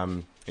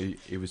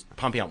he was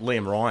pumping up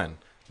Liam Ryan,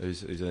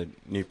 who's a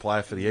new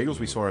player for the Eagles.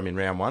 We saw him in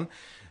round 1,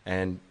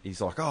 and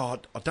he's like, "Oh,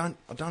 I don't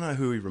know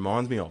who he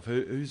reminds me of.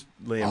 Who's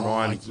Liam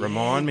Ryan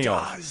remind me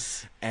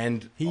of?"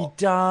 And he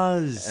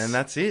does, and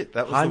that's it.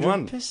 That was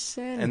 100%.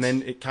 the one. And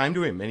then it came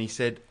to him, and he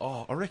said,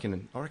 "Oh, I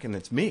reckon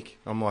it's Mick."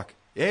 I'm like,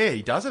 "Yeah,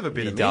 he does have a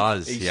bit of Mick.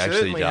 Does. He actually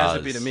certainly does.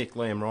 has a bit of Mick,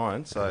 Liam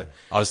Ryan." So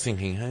I was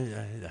thinking, who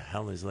the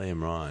hell is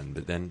Liam Ryan?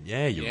 But then,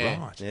 you're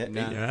right. Yeah,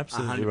 you're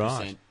absolutely 100%.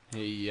 right.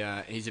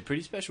 He's a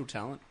pretty special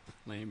talent,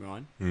 Liam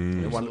Ryan.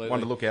 One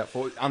to look out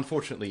for.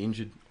 Unfortunately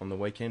injured on the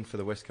weekend for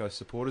the West Coast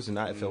supporters and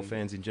AFL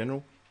fans in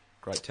general.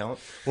 Great talent.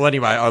 Well,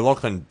 anyway,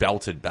 O'Loughlin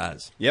belted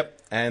Baz.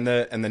 Yep, and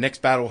the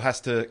next battle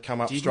has to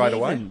come up straight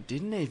away.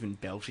 Didn't even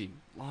belt him.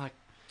 Like,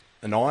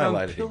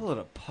 annihilated him. Pillar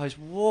to post,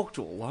 walked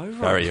all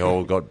over Barry him.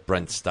 Hall got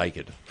Brent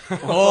Staked.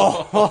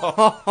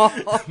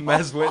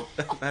 Maz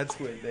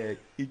went there.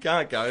 You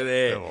can't go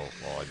there. Oh,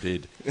 I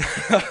did.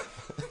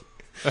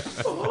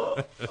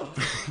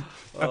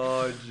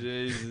 Oh,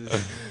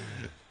 Jesus.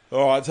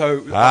 All right, so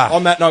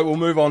on that note, we'll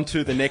move on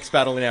to the next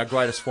battle in our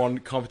greatest Swan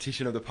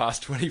competition of the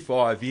past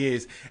 25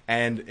 years.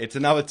 And it's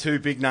another 2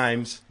 big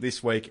names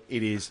this week.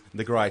 It is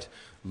the great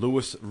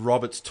Lewis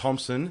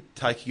Roberts-Thompson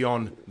taking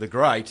on the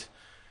great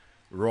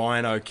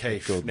Ryan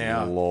O'Keefe. Good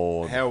now,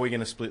 Lord. How are we going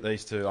to split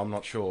these two? I'm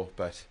not sure,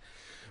 but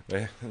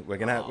we're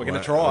going to try. We're going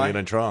to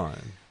try.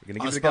 We're going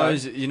to I give it a go.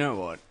 suppose, you know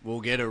what, we'll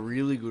get a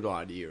really good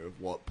idea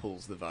of what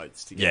pulls the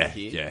votes together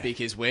here.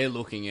 Because we're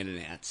looking at an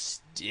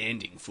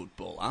outstanding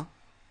footballer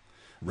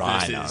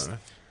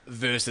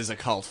versus a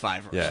cult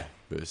favourite. Yeah,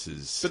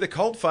 versus... But the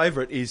cult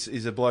favourite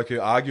is a bloke who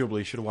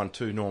arguably should have won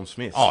 2 Norm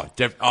Smiths. Oh,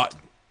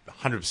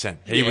 100%.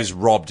 He was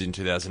robbed in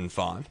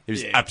 2005. He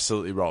was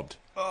absolutely robbed.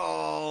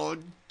 Oh,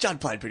 Judd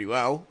played pretty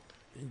well.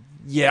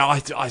 Yeah,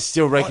 I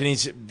still reckon he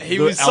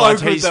was so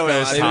LRT's good though.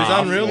 first He was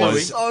half unreal. He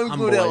was so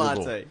good,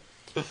 unbelievable. LRT.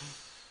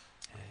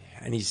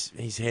 And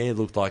his hair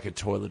looked like a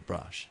toilet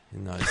brush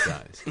in those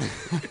days.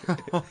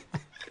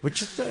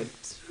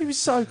 He was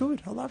so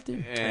good. I loved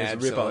him. Yeah,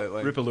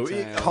 absolutely. Ripper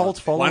Louis. Cult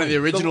following. One of the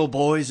original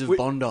boys of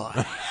Bondi.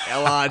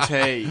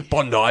 LRT.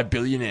 Bondi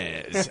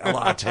billionaires.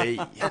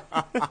 LRT.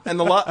 And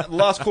the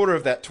last quarter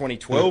of that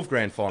 2012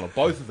 grand final,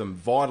 both of them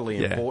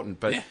vitally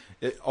important. But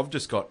I've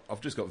just got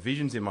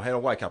visions in my head. I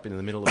wake up in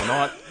the middle of the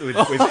night with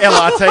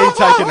LRT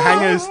taking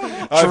hangers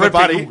over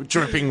Buddy.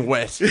 Dripping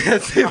wet.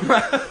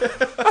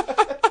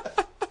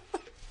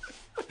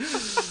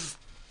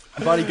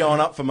 Buddy going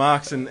up for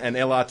marks and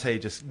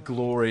LRT just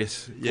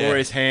glorious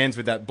hands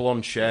with that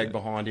blonde shag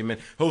behind him.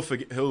 And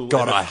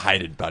I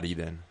hated Buddy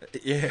then.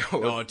 Yeah.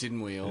 Oh,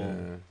 didn't we all?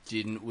 Yeah.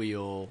 Didn't we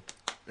all?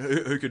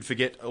 Who could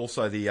forget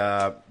also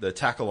the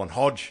tackle on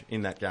Hodge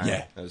in that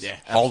game? Yeah.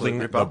 Holding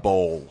the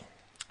ball.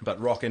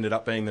 But Rock ended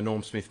up being the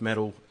Norm Smith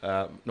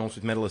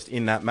medalist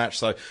in that match.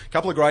 So a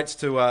couple of greats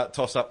to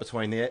toss up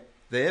between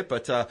there.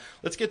 But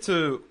let's get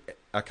to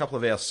a couple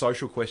of our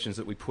social questions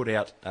that we put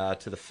out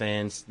to the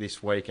fans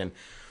this week, and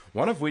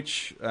one of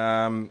which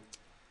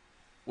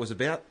was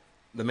about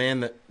the man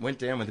that went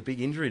down with a big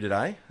injury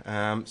today,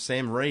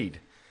 Sam Reid.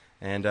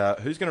 And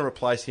who's going to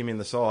replace him in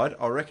the side?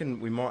 I reckon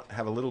we might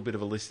have a little bit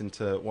of a listen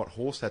to what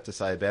Horse had to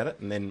say about it,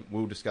 and then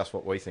we'll discuss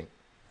what we think.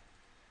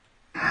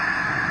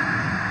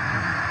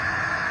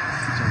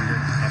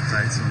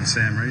 Updates on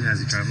Sam Reid. How's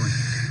he travelling?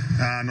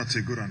 Not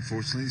too good,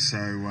 unfortunately. So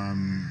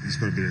he's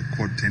got a bit of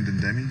quad tendon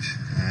damage.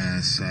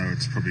 So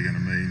it's probably going to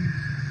mean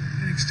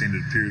an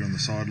extended period on the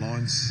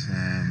sidelines.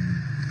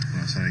 When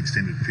I say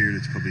extended period,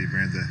 it's probably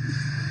around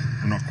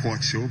I'm not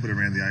quite sure, but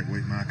around the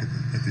 8-week mark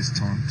at this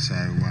time. So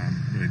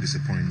really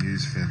disappointing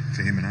news for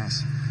him and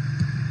us.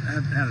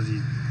 How did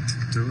he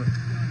do it?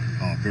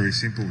 Oh, very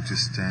simple.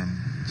 Just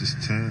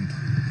turned.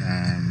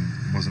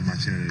 Wasn't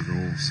much in it at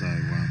all. So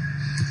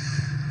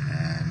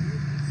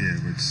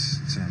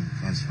it's an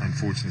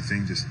unfortunate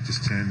thing.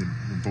 Just turned. The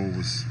ball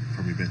was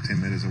probably about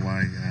 10 metres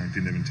away.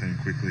 Didn't even turn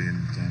quickly,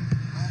 and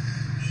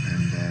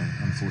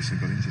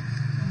unfortunately got injured.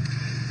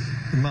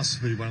 It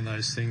must be one of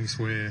those things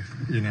where,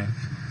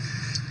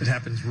 it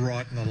happens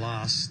right in the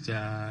last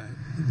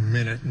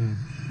minute, and,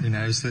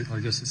 I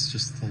guess it's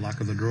just the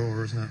luck of the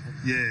draw, isn't it?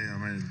 Yeah, I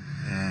mean,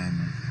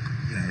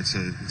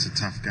 it's a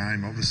tough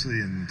game, obviously,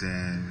 and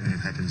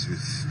it happens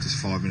with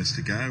just 5 minutes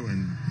to go,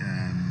 and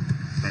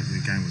but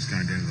the game was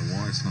going down to the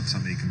wire. It's not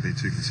something you can be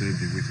too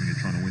conservative with when you're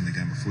trying to win the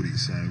game of footy.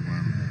 So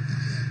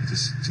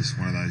just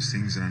one of those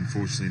things, and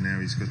unfortunately now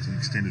he's got an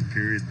extended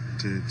period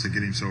to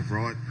get himself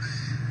right.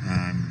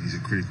 He's a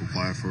critical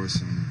player for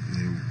us, and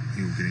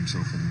he'll get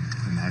himself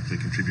and hopefully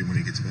contribute when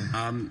he gets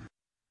back.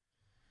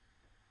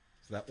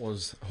 That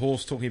was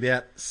Horse talking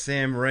about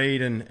Sam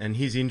Reid and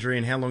his injury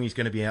and how long he's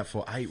going to be out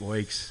for. 8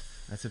 weeks.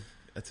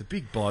 That's a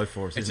big blow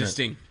for us, isn't it? It's a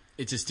sting.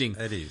 It's a sting.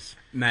 It is.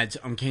 Mads,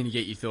 I'm keen to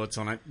get your thoughts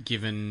on it,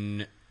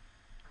 given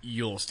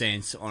your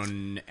stance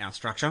on our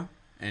structure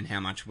and how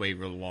much we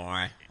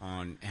rely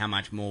on, how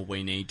much more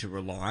we need to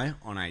rely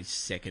on a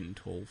second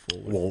tall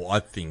forward. Well, I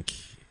think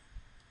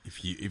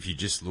if you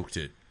just looked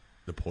at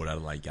the Port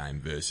Adelaide game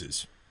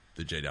versus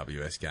the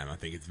GWS game, I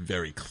think it's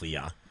very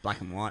clear,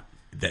 black and white,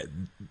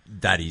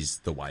 that is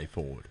the way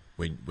forward.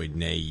 We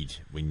need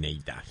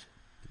that.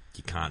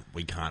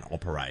 We can't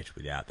operate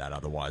without that.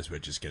 Otherwise, we're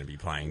just going to be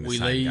playing the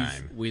same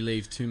game. We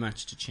leave too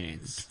much to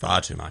chance. Far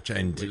too much,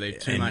 and we leave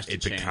too much to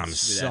it chance becomes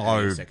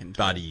so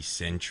buddy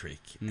centric,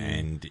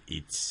 and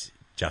it's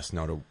just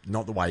not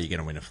the way you're going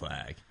to win a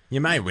flag. You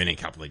may win a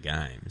couple of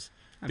games,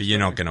 but you're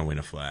not going to win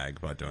a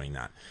flag by doing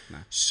that. No.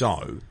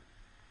 So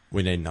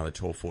we need another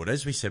tall forward.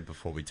 As we said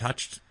before, we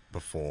touched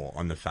before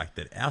on the fact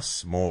that our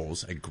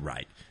smalls are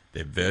great.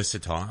 They're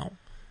versatile.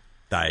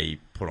 They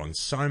put on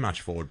so much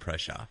forward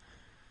pressure.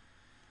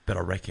 But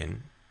I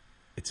reckon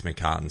it's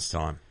McCartan's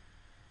time.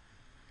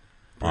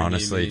 I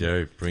honestly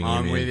do. Bring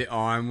him in.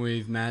 I'm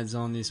with Mads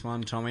on this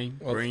one, Tommy.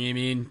 Bring him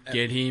in.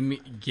 Get him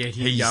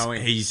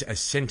going. He's a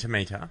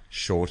centimetre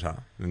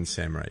shorter than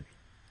Sam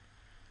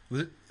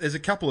Reid. There's a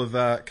couple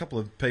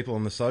of people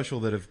on the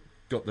social that have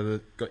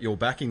got your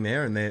backing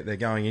there, and they're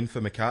going in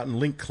for McCartan.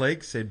 Link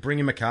Clegg said, "Bring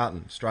him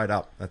McCartan straight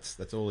up."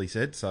 That's all he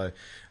said. So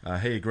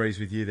he agrees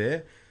with you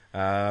there.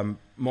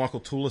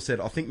 Michael Tula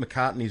said, "I think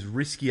McCartan is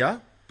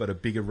riskier, but a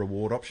bigger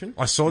reward option."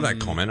 I saw that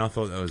comment. I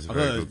thought that was a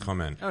very good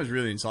comment. That was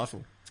really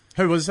insightful.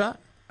 Who was that?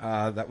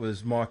 That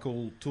was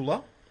Michael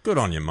Tula. Good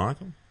on you,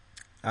 Michael.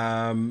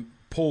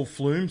 Paul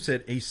Flume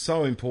said, "He's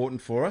so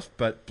important for us,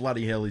 but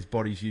bloody hell, his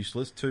body's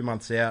useless. 2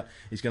 months out,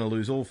 he's going to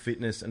lose all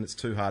fitness, and it's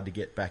too hard to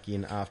get back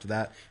in after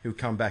that. He'll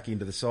come back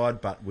into the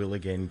side, but will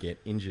again get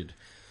injured."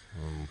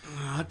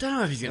 I don't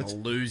know if he's going to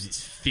lose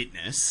his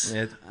fitness.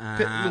 Yeah,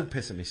 a little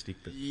pessimistic,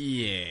 but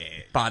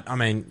yeah. But I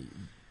mean,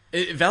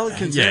 valid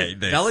concern.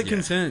 Valid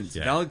concerns.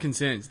 Yeah. Valid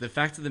concerns. The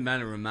fact of the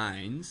matter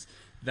remains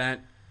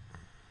that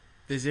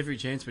there's every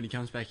chance when he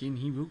comes back in,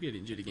 he will get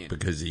injured again.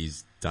 Because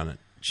he's done it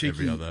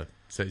every other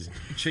season.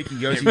 Cheeky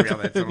Yossi. Every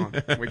other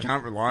time. We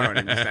can't rely on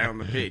him to stay on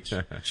the pitch.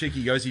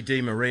 Cheeky Yossi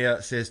Di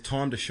Maria says,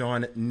 "Time to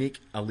shine."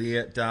 Nick,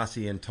 Aaliyah,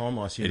 Darcy and Tom.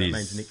 I assume that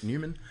means Nick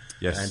Newman.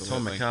 Yes. And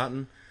Absolutely.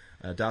 Tom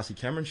McCartan. Darcy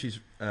Cameron, she's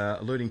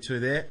alluding to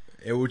there.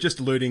 We're just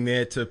alluding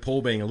there to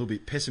Paul being a little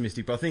bit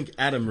pessimistic, but I think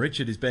Adam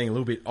Richard is being a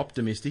little bit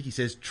optimistic. He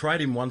says,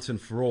 "Trade him once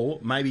and for all,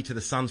 maybe to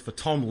the Suns for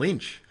Tom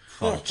Lynch."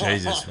 Oh,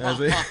 Jesus. As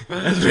we have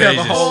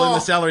a hole in the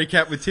salary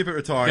cap with Tippett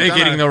retiring. They're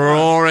getting the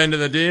raw end of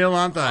the deal,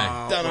 aren't they?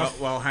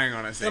 Well, hang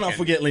on a second. Don't off,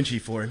 we'll get Lynchy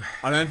for him.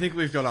 I don't think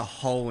we've got a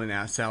hole in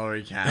our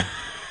salary cap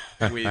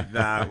with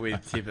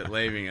Tippett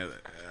leaving it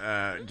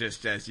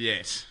just as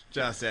yet.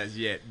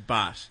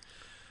 But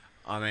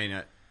I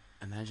mean,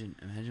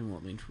 imagine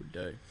what Lynch would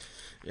do.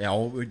 Yeah,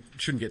 well, we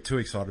shouldn't get too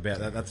excited about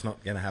that. That's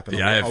not going to happen.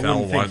 The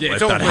AFL won't let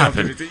that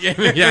happen. The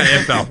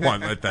AFL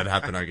won't let that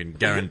happen. I can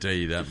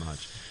guarantee you that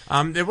much.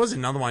 There was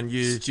another one.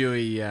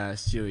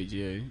 Stewie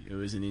Jew. It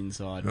was an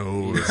inside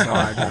move.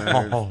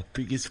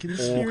 Biggest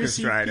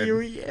conspiracy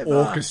theory ever.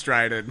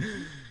 Orchestrated.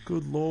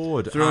 Good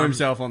Lord. Threw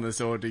himself on the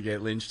sword to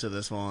get Lynch to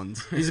the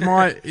Swans.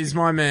 Is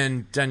my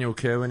man Daniel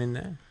Kerwin in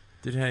there?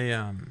 Did he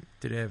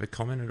have a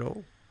comment at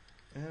all?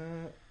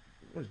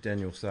 What did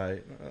Daniel say?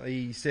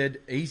 He said,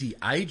 "Easy,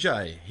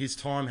 AJ. His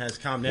time has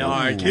come now."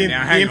 Now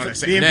hang on a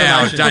second.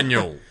 Now,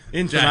 Daniel.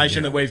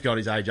 Information that we've got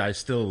is AJ is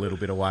still a little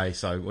bit away,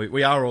 so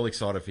we are all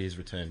excited for his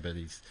return, but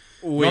he's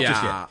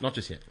not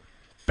just yet.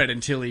 But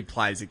until he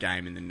plays a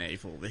game in the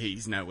NEAFL,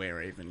 he's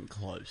nowhere even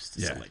close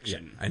to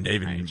selection. Yeah. And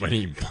even when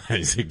he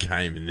plays a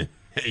game in the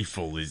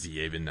NEAFL, is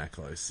he even that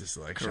close to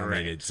selection? Correct.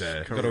 I mean, it's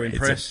got to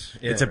impress.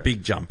 It's a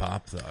big jump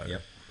up, though.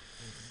 Yep.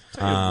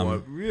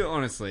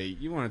 Honestly,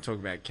 you want to talk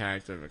about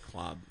character of a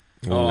club.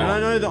 Oh, and I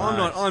know that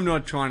I'm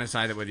not trying to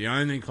say that we're the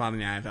only club in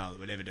the AFL that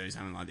would ever do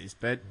something like this,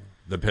 but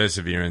the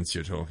perseverance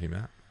you're talking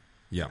about.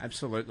 Yeah.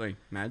 Absolutely,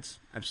 Mads.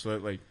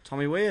 Absolutely.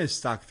 Tommy, we are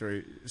stuck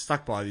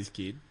by this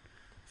kid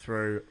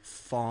through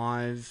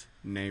 5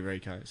 knee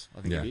recos,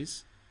 I think it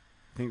is.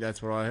 I think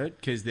that's what I heard.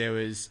 Because there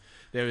was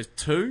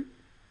 2,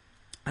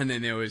 and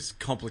then there was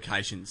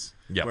complications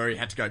where he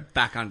had to go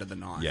back under the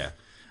knife. Yeah.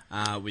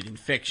 With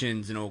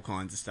infections and all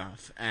kinds of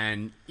stuff.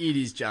 And it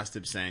is just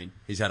obscene.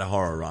 He's had a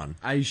horror run.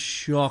 A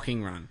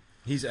shocking run.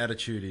 His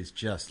attitude is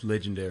just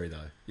legendary,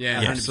 though.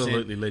 Yeah, 100%.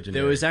 Absolutely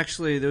legendary.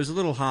 There was a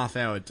little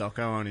half-hour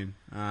doco on him.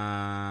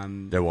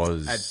 There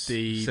was at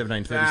the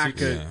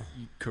 17:36.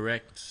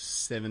 Correct,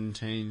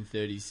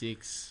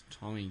 17:36.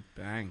 Tommy,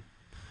 bang.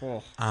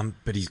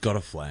 But he's got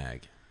a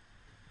flag.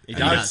 He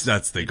does.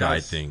 That's the He great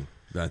does. thing.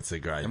 That's the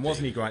great And thing.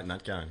 wasn't he great in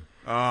that game?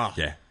 Oh,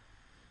 Yeah.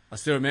 I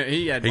still remember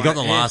he got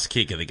the last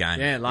kick of the game.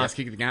 Yeah, last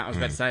kick of the game. I was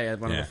about to say he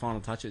had one Yeah. of the final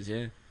touches.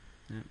 Yeah,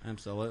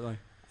 absolutely.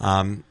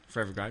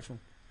 Forever grateful.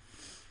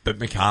 But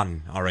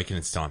McCartan, I reckon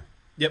it's time.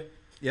 Yep.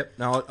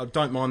 No, I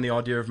don't mind the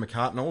idea of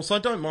McCartan. Also, I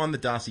don't mind the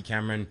Darcy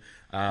Cameron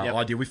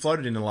idea. We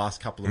floated in the last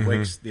couple of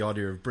weeks the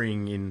idea of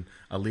bringing in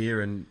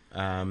Aliir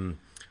and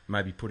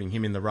maybe putting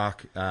him in the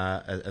ruck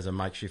as a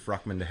makeshift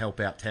ruckman to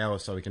help out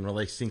Towers so we can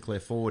release Sinclair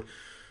forward.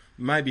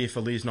 Maybe if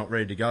Aliir's not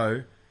ready to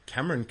go,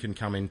 Cameron can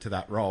come into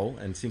that role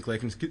and Sinclair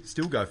can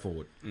still go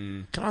forward.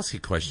 Can I ask you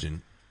a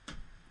question?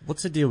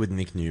 What's the deal with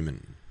Nick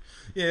Newman?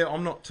 Yeah,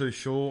 I'm not too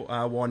sure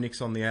why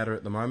Nick's on the outer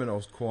at the moment. I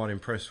was quite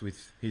impressed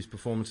with his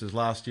performances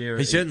last year.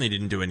 He certainly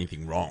didn't do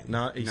anything wrong.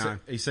 No,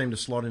 he seemed to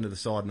slot into the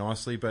side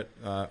nicely, but...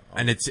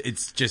 and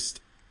it's just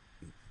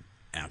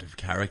out of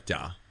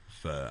character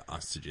for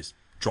us to just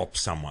drop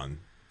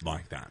someone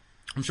like that.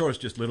 I'm sure it's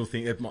just little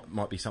things. It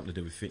might be something to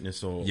do with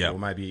fitness or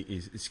maybe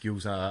his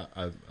skills are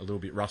a little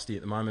bit rusty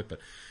at the moment, but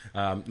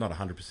not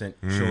 100%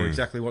 sure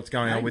exactly what's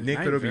going on with Nick.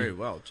 But it'll very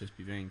well just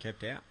be being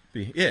kept out.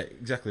 Yeah,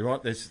 exactly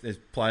right. There's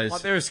players...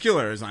 Like, there are skill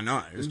errors, I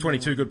know. There's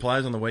 22 good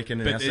players on the weekend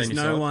in our senior side. But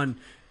there's no one...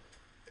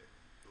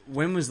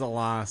 When was the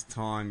last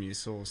time you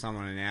saw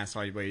someone in our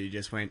side where you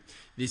just went,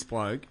 this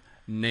bloke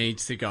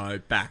needs to go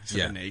back to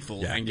the knee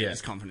full and get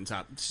his confidence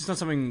up? It's just not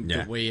something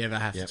that we ever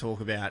have to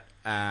talk about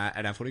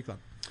at our footy club.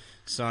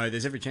 So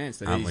there's every chance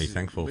that Aren't we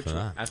thankful for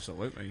that?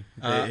 Absolutely.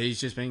 He's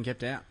just been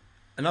kept out.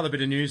 Another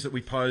bit of news that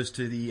we posed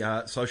to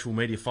the social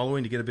media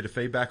following to get a bit of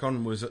feedback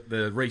on was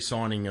the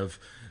re-signing of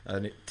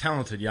a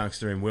talented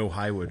youngster in Will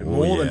Hayward.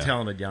 More than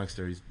talented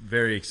youngster. He's a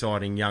very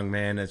exciting young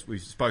man. As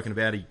we've spoken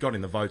about, he got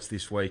in the votes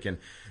this week, and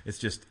it's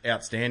just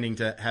outstanding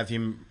to have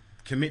him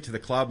commit to the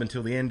club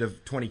until the end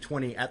of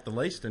 2020 at the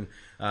least. And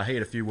he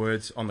had a few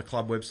words on the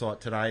club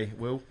website today,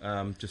 Will,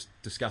 just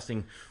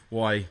discussing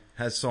why he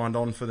has signed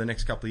on for the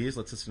next couple of years.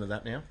 Let's listen to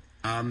that now.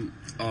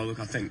 Look,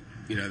 I think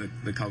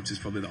the culture is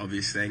probably the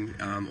obvious thing.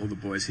 All the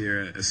boys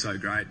here are so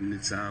great, and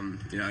it's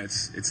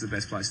it's the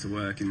best place to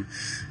work, and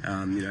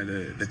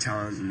the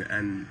talent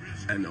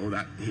and all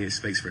that here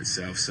speaks for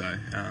itself. So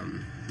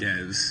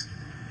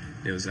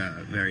it was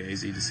a very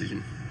easy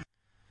decision.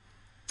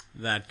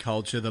 That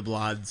culture, the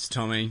Bloods,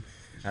 Tommy.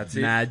 That's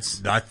it.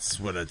 Nads. That's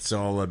what it's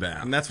all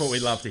about, and that's what we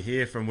love to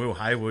hear from Will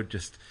Hayward.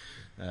 Just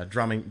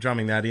drumming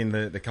that in,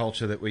 the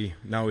culture that we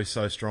know is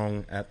so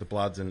strong at the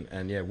Bloods,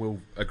 and Will,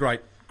 a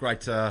great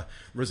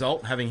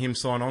result having him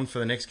sign on for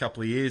the next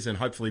couple of years and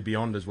hopefully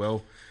beyond as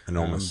well.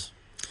 Enormous.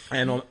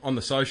 And on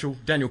the social,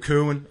 Daniel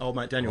Kerwin, old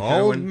mate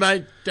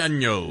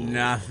Daniel.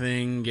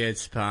 Nothing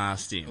gets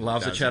past him.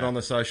 Loves a chat on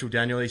the social,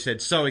 Daniel. He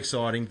said, so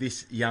exciting,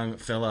 this young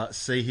fella,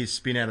 see his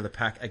spin out of the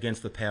pack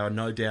against the power,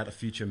 no doubt a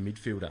future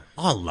midfielder.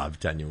 I love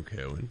Daniel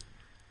Kerwin.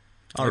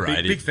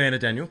 Big fan of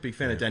Daniel. Big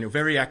fan of Daniel.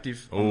 Very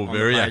active. On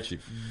very the page.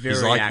 active. Very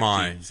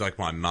He's like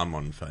my mum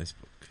on Facebook.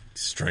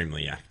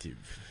 Extremely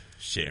active,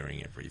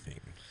 sharing everything.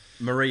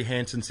 Marie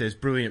Hansen says,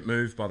 brilliant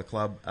move by the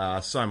club.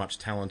 So much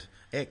talent.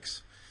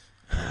 X.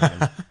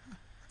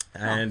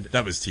 And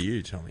that was to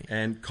you, Tommy.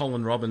 And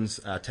Colin Robbins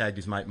tagged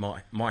his mate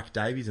Mike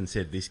Davies and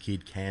said, this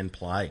kid can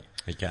play.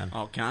 He can.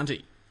 Oh, can't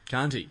he?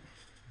 Can't he?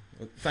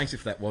 Well, thanks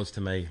if that was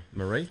to me,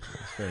 Marie.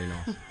 That's very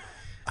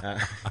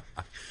nice.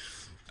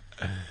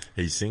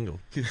 He's single.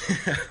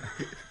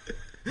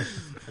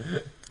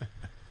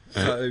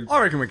 So, I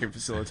reckon we can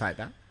facilitate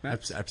that.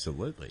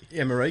 Absolutely.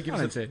 Yeah, Marie, give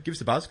us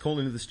a buzz. Call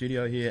into the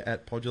studio here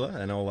at Podular,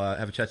 and I'll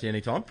have a chat to you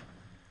anytime.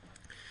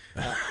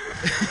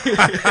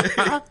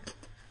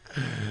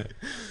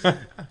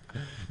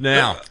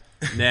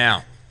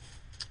 Now,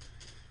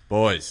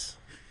 boys,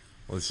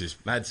 let's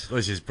just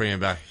bring it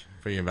back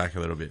a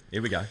little bit.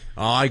 Here we go.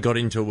 I got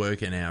into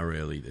work an hour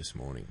early this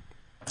morning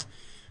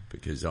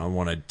because I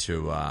wanted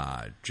to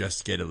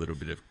just get a little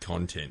bit of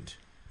content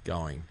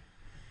going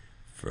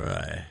for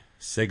a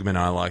segment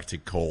I like to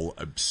call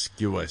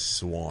Obscure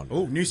Swan.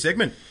 Oh, new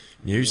segment.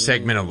 New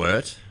segment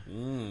alert.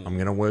 I'm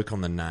going to work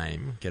on the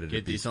name.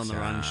 Get this on the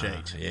run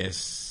sheet.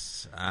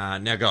 Yes.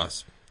 Now,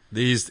 guys,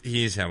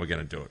 here's how we're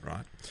going to do it,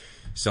 right?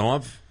 So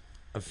I've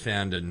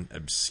found an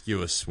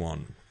obscure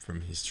swan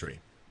from history.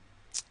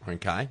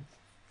 Okay?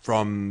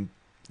 From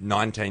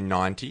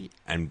 1990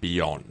 and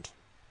beyond.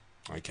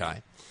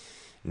 Okay?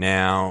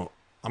 Now,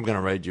 I'm going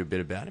to read you a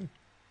bit about him,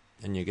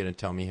 and you're going to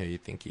tell me who you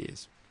think he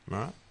is. All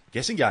right?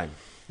 Guessing game.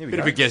 Here we Bit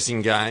go. of a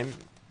guessing game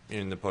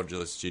in the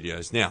Podular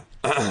Studios. Now,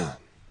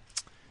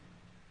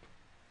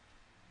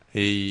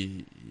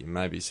 you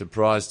may be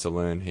surprised to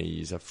learn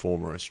he is a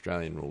former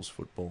Australian rules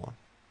footballer.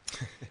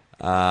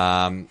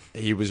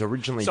 He was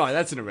originally... Sorry,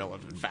 that's an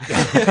irrelevant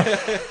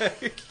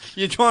fact.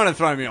 You're trying to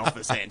throw me off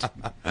the scent.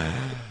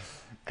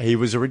 He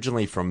was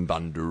originally from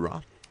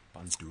Bundoora.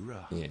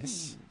 Bundoora.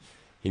 Yes.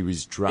 He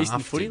was drafted...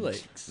 Eastern Footy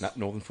Leagues. No,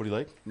 Northern Footy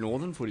League.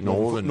 Northern Footy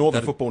League.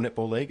 Northern Football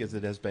Netball League, as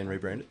it has been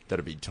rebranded.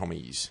 That'd be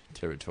Tommy's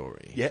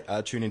territory.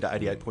 Yeah, tune into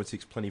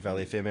 88.6 Plenty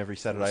Valley FM every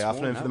Saturday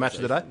afternoon for the match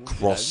of the day.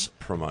 Cross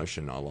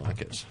promotion, I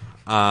like it.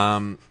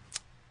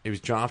 He was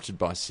drafted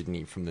by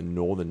Sydney from the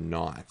Northern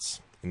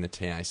Knights in the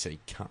TAC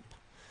Cup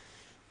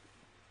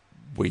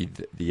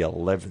with the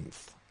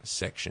 11th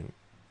section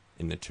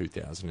in the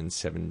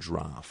 2007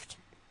 draft.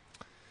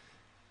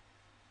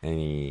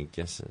 Any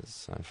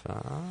guesses so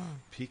far?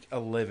 Pick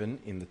 11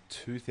 in the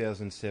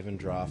 2007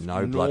 draft.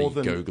 No bloody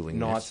Googling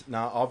Knights. this.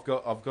 No, I've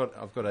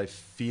got a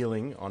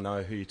feeling I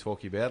know who you're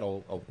talking about.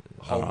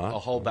 I'll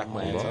hold back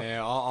my answer.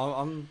 Yeah,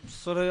 I'm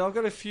sort of. I've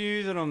got a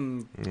few that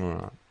I'm. All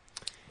right.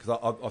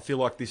 Because I feel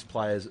like this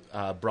player's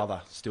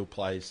brother still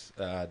plays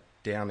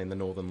down in the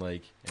Northern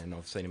League, and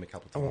I've seen him a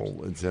couple of times.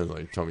 Oh, it sounds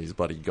like Tommy's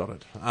buddy got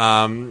it.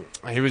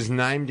 He was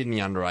named in the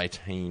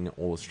under-18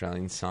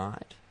 All-Australian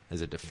side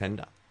as a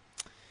defender.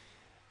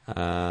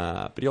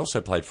 But he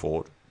also played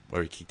forward,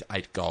 where he kicked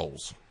 8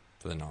 goals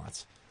for the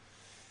Knights.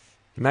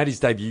 He made his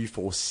debut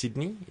for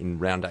Sydney in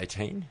round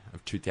 18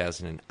 of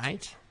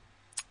 2008,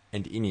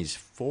 and in his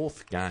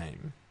 4th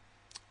game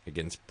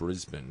against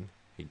Brisbane,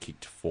 he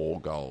kicked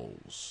 4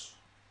 goals.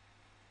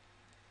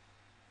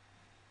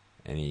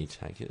 Any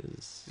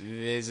takers?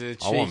 There's a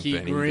cheeky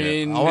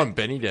grin. I want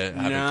Benny to have a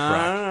crack.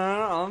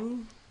 No,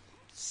 I'm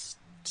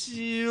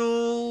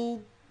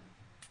still...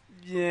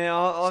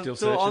 Yeah, Still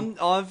searching?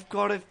 I've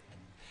got a...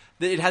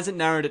 It hasn't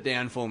narrowed it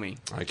down for me.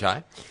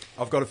 Okay.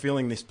 I've got a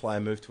feeling this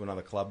player moved to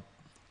another club.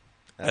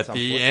 At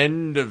the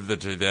end of the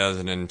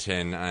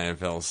 2010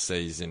 AFL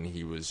season,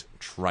 he was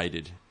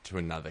traded to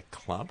another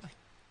club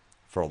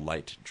for a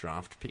late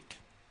draft pick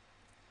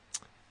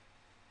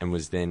and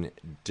was then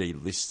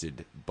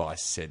delisted by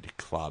said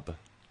club.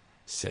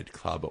 Said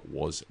club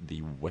was the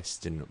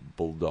Western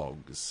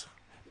Bulldogs.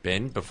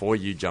 Ben, before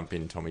you jump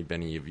in, Tommy,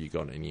 Benny, have you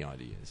got any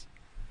ideas?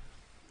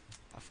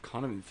 I've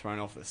kind of been thrown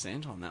off the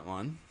scent on that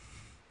one.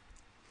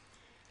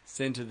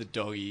 Send to the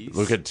Doggies.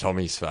 Look at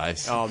Tommy's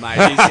face. Oh, mate,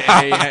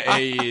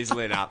 he is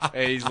lit up.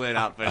 He's lit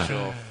up for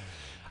sure.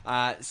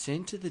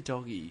 Sent to the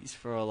Doggies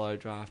for a low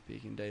draft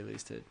pick and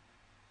delisted.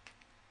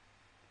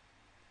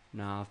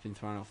 No, I've been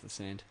thrown off the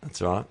scent.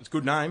 That's all right. It's a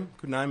good name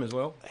as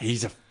well.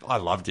 I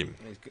loved him.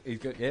 He's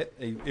got, yeah,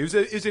 he was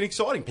an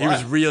exciting player. He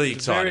was really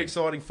exciting. Very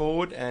exciting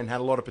forward and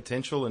had a lot of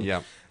potential.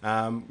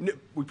 And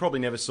we probably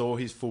never saw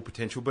his full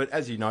potential, but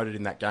as you noted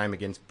in that game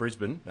against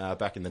Brisbane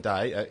back in the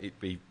day,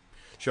 he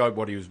showed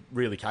what he was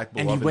really capable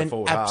and of. And he in the went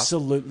forward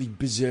absolutely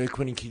berserk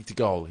when he kicked a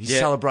goal. His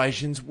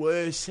celebrations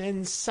were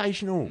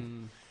sensational.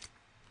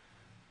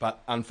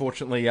 But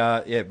unfortunately,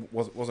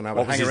 wasn't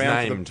able to hang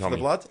around for the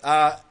Bloods.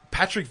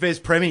 Patrick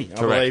Vez-Premi, I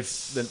believe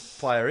the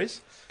player is.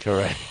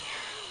 Correct.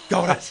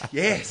 Got it.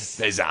 Yes.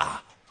 Vezar.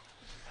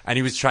 And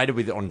he was traded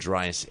with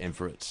Andreas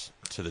Everett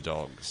to the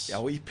Dogs. Yeah,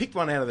 well, he picked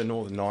one out of the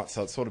Northern Knights,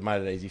 so it sort of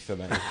made it easy for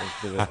me.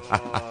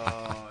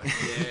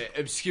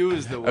 Obscure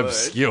is the word.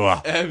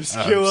 Obscure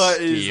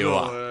is the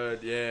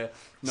word, yeah.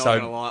 Not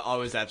going to lie, I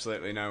was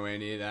absolutely nowhere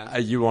near that.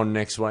 Are you on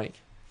next week?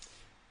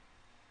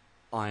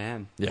 I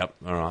am. Yep,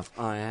 all right.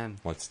 I am.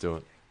 Let's do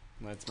it.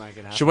 Let's make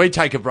it happen. Should we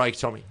take a break,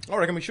 Tommy? I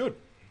reckon we should.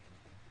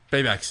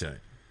 Be back soon.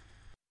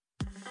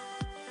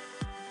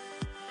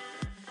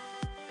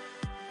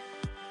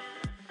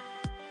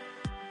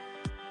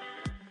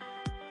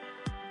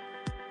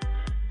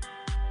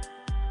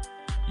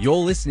 You're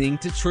listening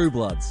to True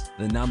Bloods,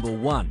 the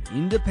 #1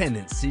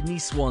 independent Sydney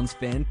Swans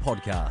fan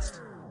podcast.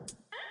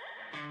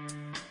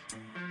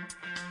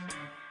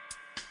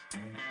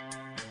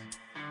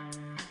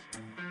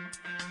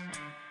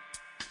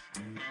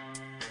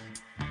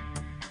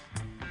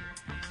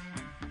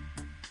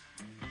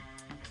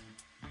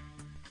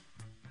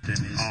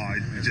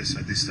 Just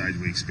at this stage,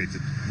 we expect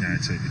it.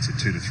 It's a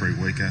 2 to 3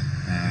 weeker.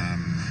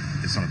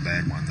 It's not a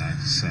bad one though,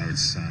 so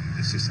it's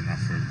just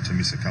enough to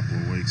miss a couple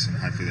of weeks, and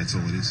hopefully that's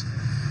all it is.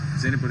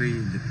 Is anybody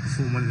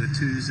perform one of the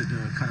twos that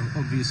are kind of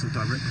obvious or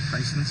direct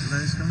replacements of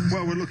those guys?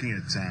 Well, we're looking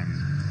at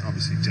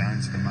obviously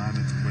Jones at the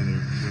moment.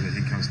 Whether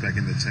he comes back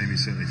in the team,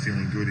 he's certainly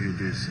feeling good. He'll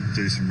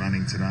do some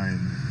running today,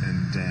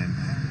 and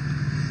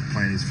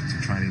plan is to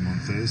train him on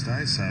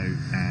Thursday. So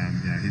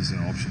he's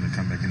an option to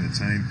come back in the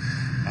team.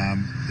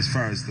 As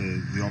far as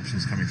the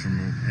options coming from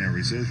our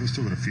reserves, we've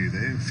still got a few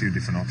there, a few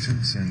different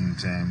options, and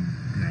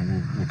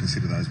we'll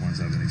consider those ones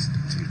over the next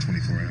sort of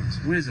 24 hours.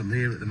 Where's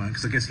Aliir at the moment?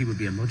 Because I guess he would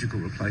be a logical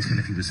replacement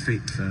if he was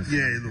fit.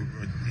 Yeah, look,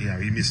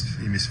 he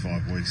missed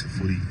 5 weeks of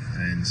footy,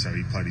 and so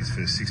he played his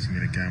first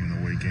 60-minute game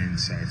on the weekend.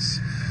 So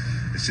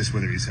it's just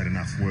whether he's had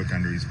enough work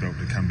under his belt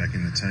to come back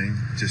in the team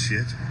just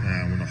yet.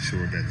 We're not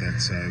sure about that,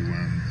 so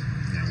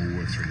we'll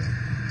work through that.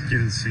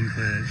 Given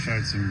Sinclair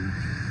showed some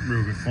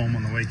real good form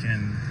on the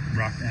weekend,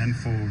 ruck and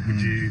forward,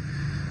 would you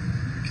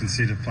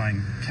consider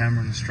playing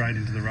Cameron straight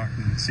into the ruck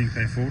and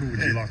Sinclair forward, or would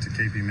you like to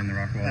keep him in the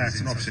ruck while he's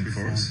it's in an option such good for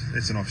form? us.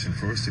 It's an option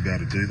for us to be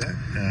able to do that.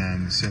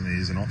 Certainly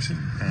is an option.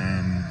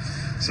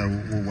 So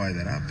we'll weigh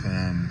that up.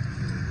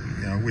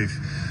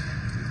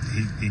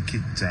 He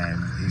kicked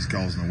his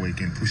goals on the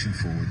weekend pushing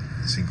forward,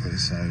 Sinclair.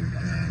 So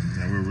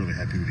we're really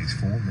happy with his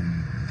form,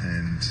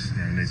 and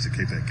he needs to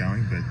keep that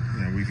going. But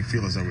we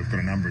feel as though we've got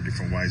a number of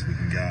different ways we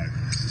can go.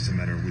 It's just a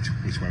matter of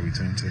which way we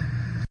turn to.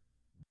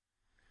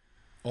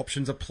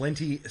 Options are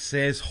plenty,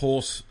 says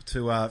Horse,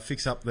 to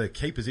fix up the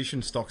key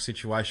position stock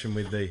situation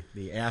with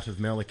the out of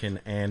Melican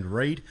and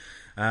Reid.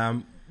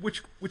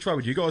 Which way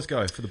would you guys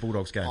go for the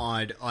Bulldogs game?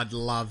 I'd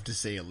love to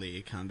see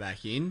Aaliyah come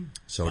back in.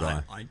 So would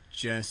I. I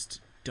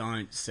just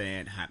don't see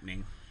it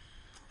happening.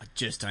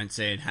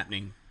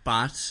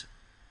 But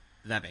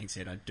that being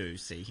said, I do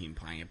see him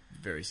playing a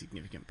very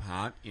significant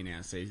part in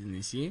our season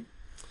this year.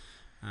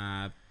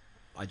 I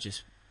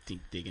just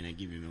think they're going to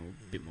give him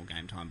a bit more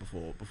game time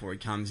before he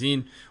comes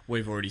in.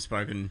 We've already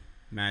spoken,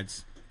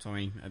 Mads,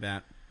 Tommy,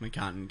 about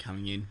McCartan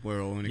coming in.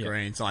 We're all in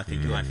agreement. So I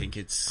think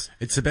it's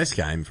the best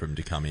game for him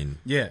to come in.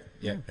 Yeah.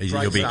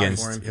 He'll be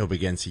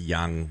against a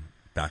young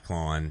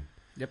backline.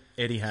 Yep.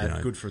 Eddie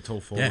had good for a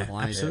tall forward.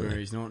 Yeah, absolutely. Where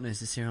he's not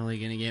necessarily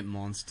going to get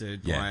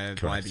monstered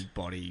by a big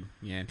body.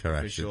 Yeah,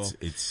 correct. For sure.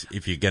 It's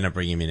if you're going to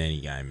bring him in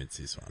any game, it's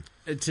this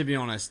one. To be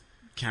honest,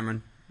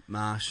 Cameron,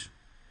 Marsh,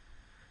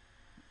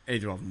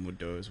 either of them would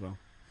do as well.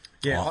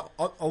 Yeah,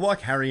 I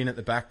like Harry in at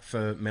the back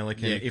for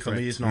Melican. If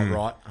Aaliyah's not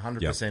right,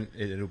 100%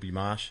 it'll be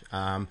Marsh.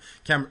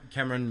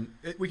 Cameron,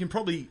 we can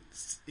probably,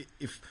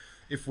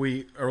 if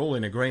we are all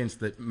in agreement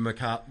that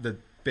the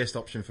best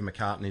option for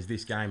McCartan is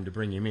this game to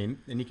bring him in,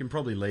 then you can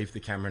probably leave the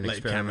Cameron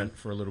experiment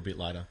for a little bit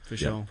later. For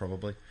sure.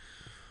 Probably.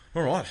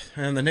 All right,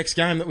 and the next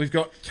game that we've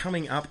got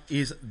coming up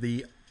is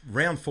the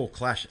Round 4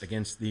 clash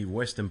against the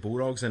Western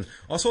Bulldogs. And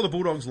I saw the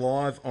Bulldogs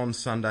live on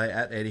Sunday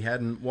at Etihad,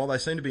 and while they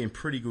seem to be in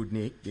pretty good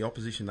nick, the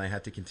opposition they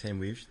had to contend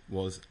with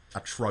was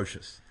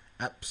atrocious.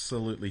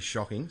 Absolutely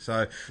shocking.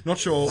 So not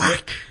sure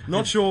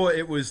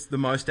it was the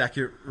most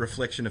accurate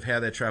reflection of how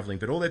they're travelling,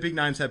 but all their big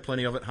names had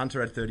plenty of it. Hunter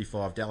had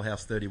 35,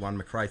 Dalhouse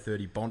 31, McRae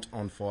 30, Bont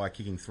on fire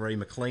kicking 3,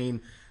 McLean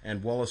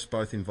and Wallace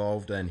both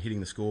involved and hitting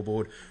the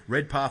scoreboard.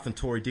 Redpath and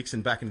Tory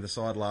Dixon back into the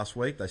side last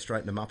week. They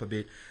straightened them up a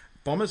bit.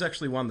 Bombers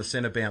actually won the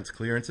centre bounce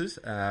clearances,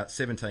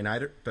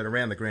 17-8, but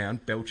around the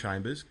ground, Bell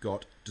Chambers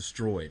got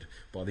destroyed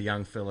by the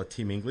young fella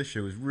Tim English,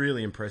 who was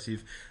really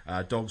impressive.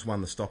 Dogs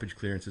won the stoppage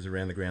clearances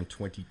around the ground,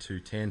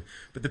 22-10.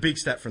 But the big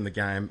stat from the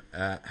game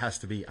has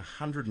to be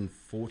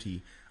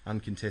 140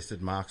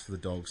 uncontested marks for the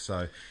Dogs.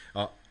 So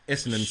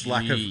Essendon's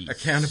lack of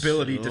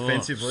accountability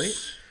defensively.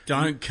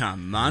 Don't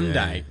come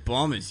Monday,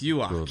 Bombers.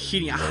 You are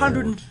kidding.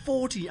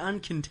 140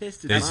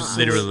 uncontested marks. There's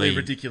literally a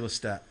ridiculous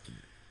stat.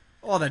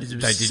 Oh, that is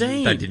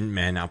obscene. They didn't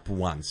man up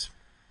once.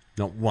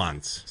 Not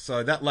once.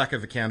 So that lack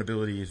of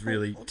accountability is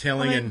really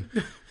telling. And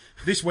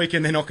this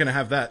weekend, they're not going to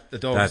have that. The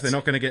Dogs, they're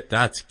not going to get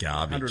that's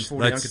garbage.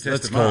 140 uncontested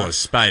Let's call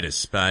a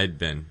spade,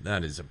 Ben.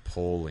 That is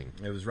appalling.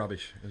 It was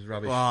rubbish.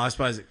 Well, I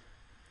suppose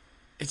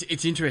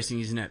it's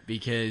interesting, isn't it?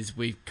 Because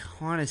we've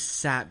kind of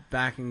sat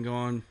back and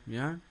gone,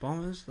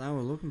 Bombers, they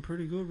were looking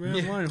pretty good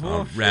round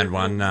one. Round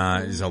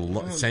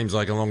one seems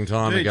like a long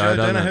time ago, Joe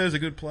doesn't Danaher's a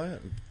good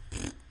player.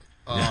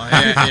 Oh,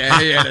 yeah,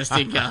 he had a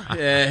stinker.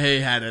 Yeah, he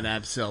had an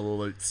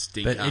absolute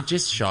stinker. But it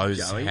just shows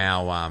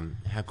how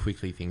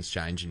quickly things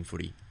change in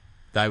footy.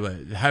 They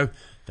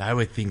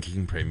were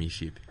thinking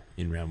premiership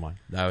in round one.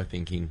 They were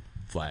thinking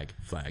flag,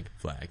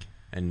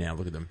 and now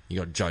look at them. You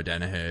got Joe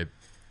Danaher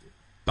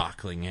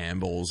buckling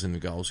handballs in the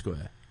goal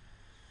square.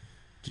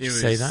 Did you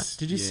see that?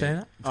 Did you see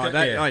that?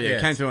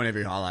 It came through on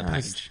every highlight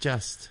page.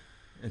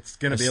 It's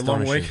going to be a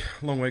long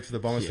week for the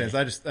Bombers fans.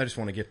 They just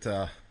want to get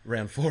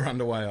round 4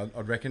 underway,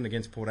 I'd reckon,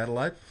 against Port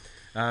Adelaide.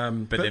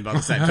 But then by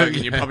the same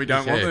token, you probably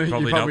don't want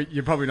them.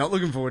 You're probably not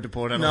looking forward to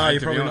Port Adelaide. No,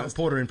 you're probably not.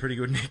 Port are in pretty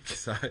good nick,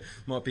 so it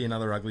might be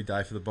another ugly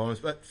day for the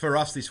Bombers. But for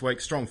us this week,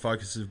 strong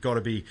focus has got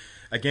to be,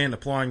 again,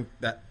 applying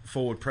that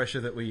forward pressure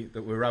that we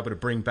were able to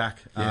bring back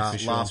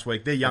last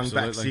week. They're young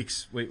back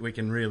six. We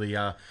can really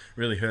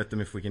hurt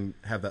them if we can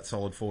have that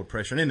solid forward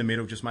pressure. And in the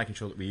middle, just making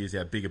sure that we use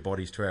our bigger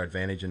bodies to our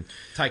advantage and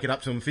take it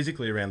up to them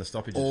physically around the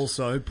stoppages.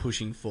 Also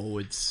pushing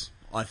forwards.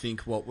 I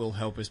think what will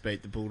help us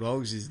beat the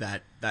Bulldogs is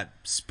that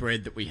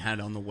spread that we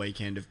had on the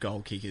weekend of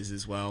goal kickers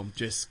as well.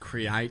 Just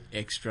create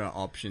extra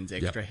options,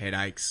 extra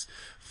headaches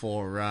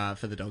for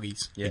the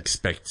doggies. Yep.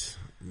 Expect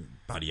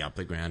Buddy up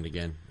the ground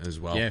again as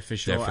well. Yeah, for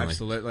sure, definitely.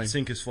 Absolutely.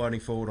 Sinkers floating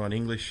forward on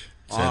English.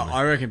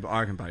 I reckon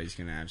Buddy's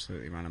going to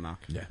absolutely run amok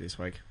this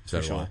week. So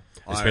for sure.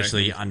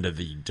 Especially under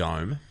the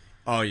dome.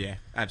 Oh, yeah,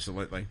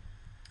 absolutely.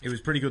 It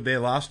was pretty good there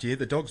last year.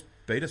 The Dogs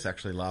beat us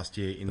actually last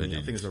year in I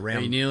think it was a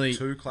round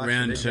 2 clash.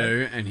 Round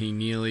 2, and he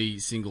nearly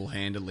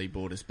single-handedly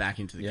brought us back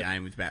into the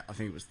game with about, I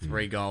think it was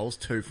 3 goals,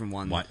 2 from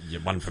one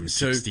from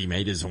 60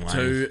 metres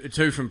away.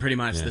 2 from pretty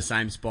much the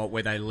same spot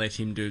where they let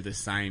him do the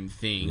same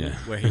thing,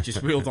 where he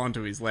just wheeled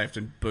onto his left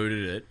and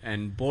booted it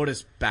and brought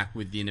us back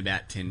within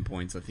about 10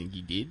 points, I think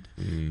he did.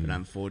 But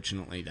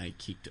unfortunately, they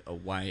kicked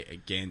away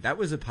again. That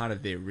was a part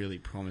of their really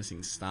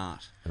promising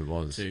start. It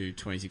was. To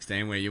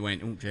 2016, where you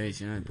went, oh,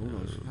 geez,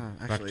 Bulldogs,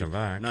 back to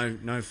back.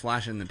 No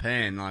flash in the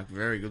pan, like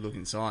very good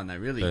looking side. And they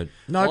really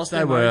lost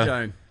their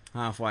mojo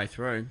halfway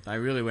through. They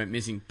really went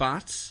missing,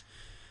 but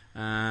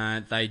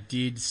they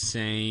did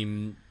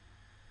seem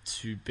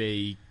to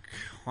be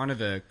kind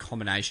of a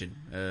combination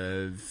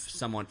of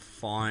somewhat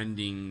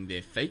finding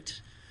their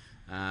feet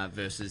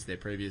versus their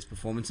previous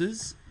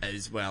performances,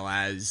 as well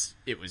as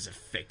it was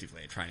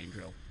effectively a training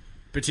drill,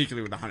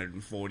 particularly with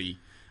 140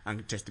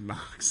 uncontested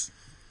marks.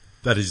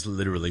 That is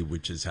literally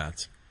witches'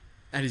 hats.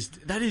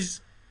 That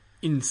is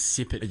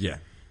insipid. Yeah.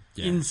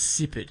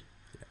 Insipid.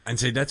 And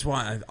see, that's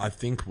why I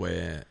think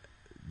we're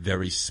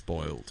very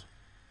spoiled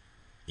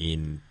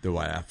in the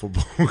way our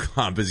football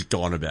club has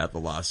gone about the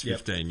last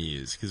 15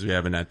 years, because we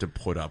haven't had to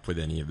put up with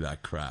any of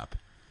that crap.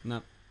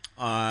 No.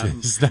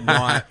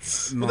 My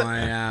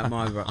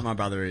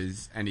brother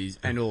is,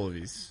 and all of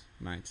his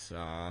mates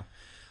are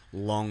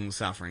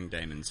long-suffering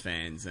Demons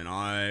fans, and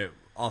I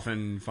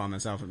often find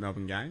myself at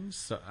Melbourne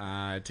games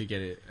to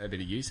get a bit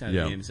of use out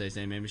of the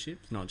MCC membership.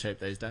 It's not cheap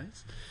these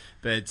days.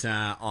 But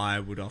I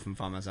would often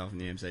find myself in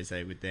the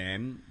MCC with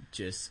them,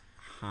 just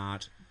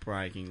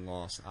heartbreaking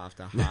loss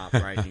after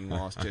heartbreaking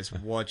loss, just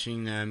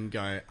watching them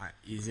go,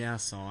 is our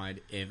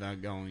side ever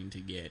going to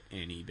get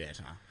any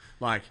better?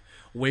 Like,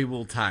 we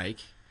will take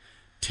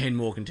 10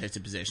 more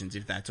contested possessions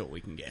if that's all we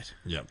can get.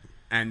 Yep.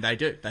 And they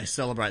do. They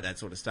celebrate that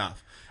sort of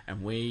stuff.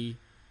 And we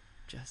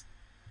just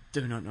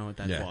do not know what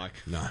that's like.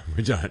 No,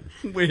 we don't.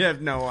 We have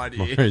no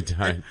idea. We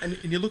don't. And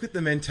you look at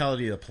the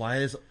mentality of the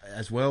players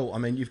as well. I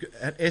mean, you've got,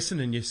 at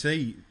Essendon, you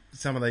see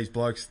some of these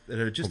blokes that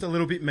are just a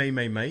little bit me.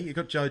 You've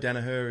got Joe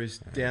Danaher who's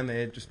down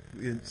there just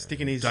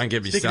sticking his Don't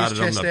get me sticking his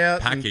started on chest the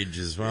out package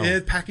as well. Yeah,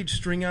 package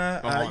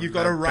stringer. You've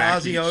got a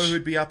Razio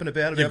who'd be up and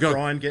about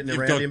Brian getting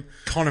around him.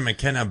 Connor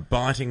McKenna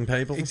biting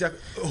people. Exactly.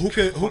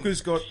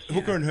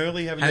 Hooker and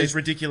Hurley having these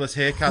ridiculous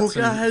haircuts.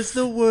 Hooker has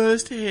the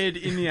worst head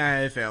in the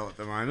AFL at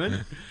the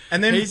moment.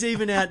 And then he's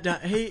even outdone.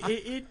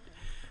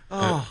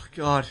 Oh,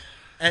 God.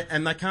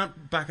 And they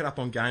can't back it up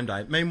on game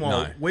day.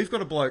 Meanwhile, we've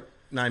got a bloke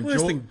named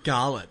Worse than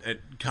Garlett at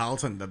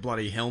Carlton, the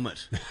bloody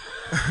helmet.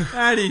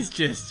 It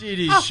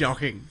is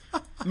shocking.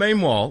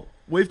 Meanwhile,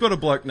 we've got a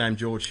bloke named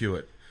George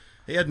Hewitt.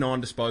 He had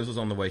 9 disposals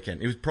on the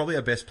weekend. He was probably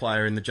our best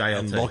player in the JLT.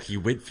 And Lockie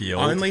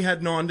Whitfield only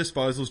had 9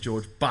 disposals,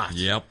 George, but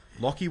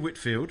Lockie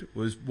Whitfield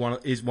is one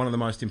of the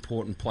most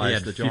important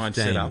players the Giants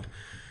 15. set up.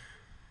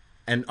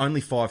 And only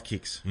 5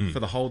 kicks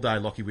for the whole day,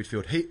 Lockie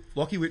Whitfield.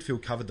 Lockie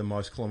Whitfield covered the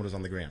most kilometres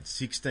on the ground,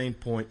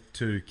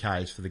 16.2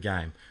 Ks for the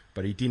game.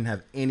 But he didn't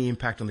have any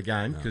impact on the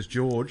game because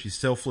George, his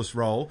selfless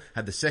role,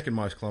 had the second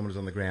most kilometres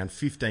on the ground,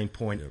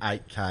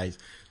 15.8 Ks.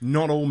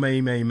 Not all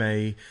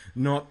me.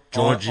 Not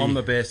Georgie. I'm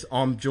the best.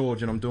 I'm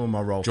George and I'm doing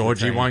my role.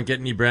 Georgie won't get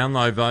any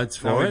Brownlow votes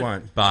for it. No, he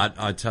won't. But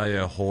I tell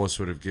you, Horse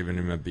would have given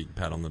him a big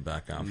pat on the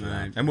back after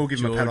that. And we'll give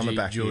him a pat on the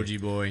back. Georgie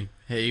boy.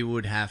 He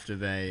would have to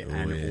be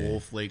an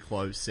awfully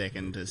close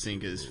second to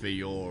Sinkers for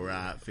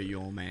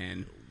your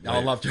man. I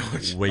love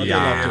George.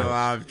 I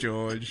love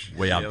George.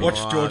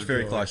 Watch George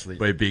very closely.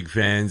 We're big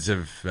fans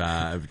of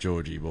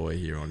Georgie boy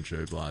here on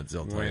True Bloods.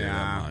 I'll tell you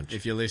that much.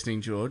 If you're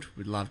listening, George,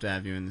 we'd love to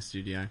have you in the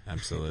studio.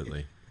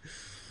 Absolutely.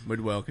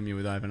 We'd welcome you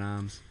with open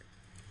arms.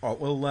 All right,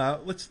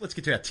 well, let's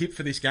get to our tip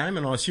for this game,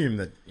 and I assume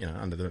that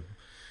under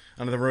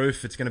the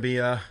roof it's going to be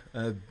a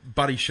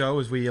buddy show,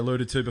 as we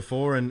alluded to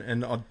before,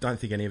 and I don't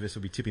think any of us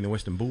will be tipping the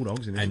Western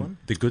Bulldogs in this one.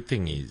 The good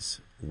thing is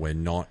we're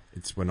not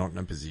in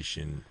a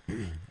position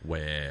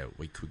where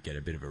we could get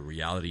a bit of a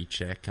reality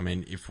check. I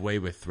mean, if we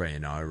were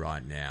 3-0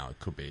 right now, it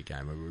could be a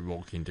game where we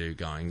walk into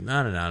going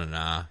nah,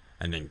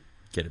 and then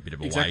get a bit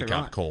of a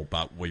wake-up call.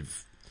 But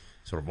we've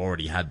sort of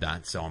already had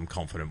that, so I'm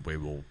confident we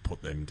will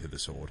put them to the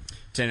sword.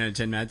 10 out of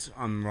 10, Mads.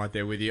 I'm right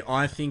there with you.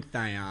 I think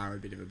they are a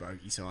bit of a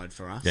bogey side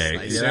for us. Yeah,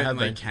 they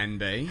certainly can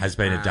be. Has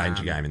been a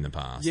danger game in the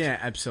past. Yeah,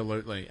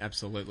 absolutely.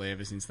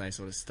 Ever since they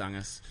sort of stung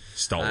us.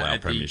 Stole our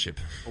premiership.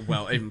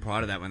 Well, even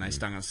prior to that, when they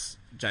stung us,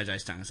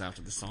 JJ stung us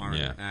after the siren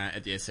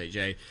at the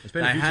SCG.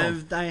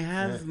 They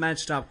have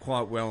matched up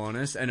quite well on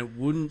us, and it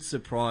wouldn't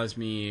surprise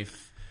me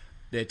if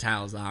their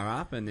tails are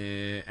up and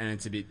it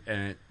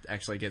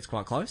actually gets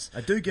quite close.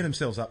 They do get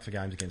themselves up for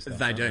games against us.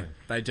 They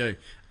do.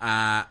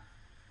 I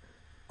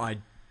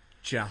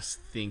just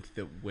think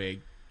that we're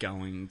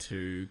going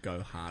to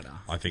go harder.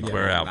 I think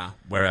where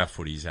our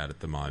footy's at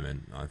the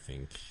moment, I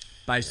think.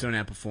 Based on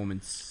our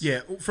performance.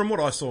 Yeah, from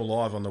what I saw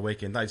live on the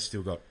weekend, they've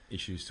still got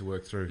issues to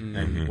work through,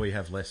 and we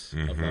have less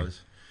of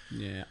those.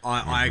 Yeah,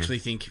 I actually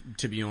think,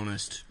 to be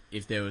honest,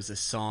 if there was a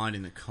side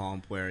in the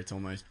comp where it's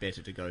almost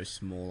better to go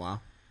smaller,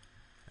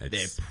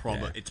 it's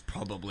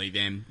probably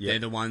them. Yep. They're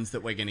the ones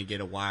that we're going to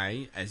get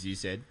away, as you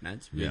said,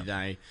 Mads, with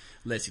a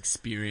less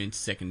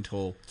experienced second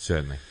tall.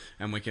 Certainly.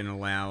 And we can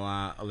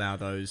allow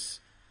those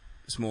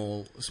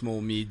small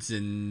mids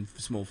and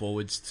small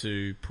forwards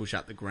to push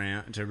up the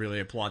ground, to really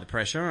apply the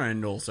pressure,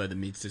 and also the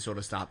mids to sort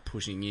of start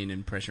pushing in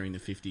and pressuring the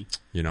 50.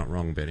 You're not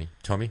wrong, Betty.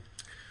 Tommy,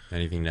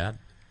 anything to add?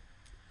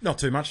 Not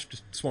too much.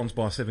 Just Swans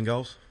by 7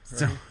 goals.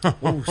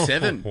 Oh,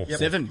 7. Yep.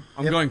 7.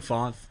 I'm going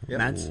 5. Yep.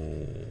 Mads?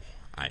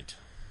 8.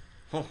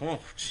 Oh,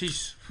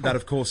 jeez. That,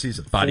 of course,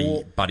 is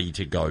Buddy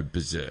to go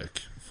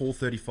berserk.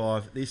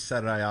 4:35 this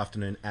Saturday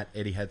afternoon at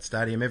Etihad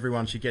Stadium.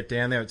 Everyone should get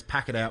down there. It's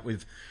pack it out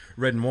with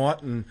red and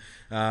white, and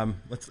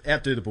let's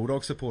outdo the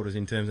Bulldog supporters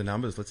in terms of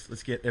numbers.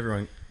 Let's get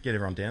everyone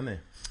down there.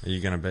 Are you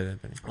going to be there,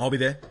 Benny? I'll be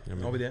there.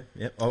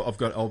 Yep.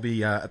 I'll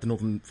be at the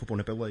Northern Football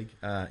Netball League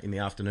in the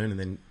afternoon, and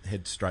then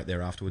head straight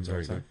there afterwards.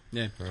 Very also. good.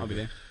 Yeah, I'll be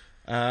there.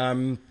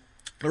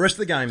 The rest of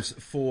the games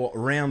for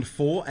round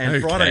 4 and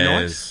Who Friday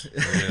cares?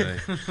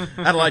 night. Really?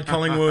 Adelaide,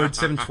 Collingwood,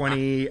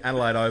 7:20.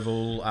 Adelaide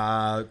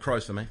Oval.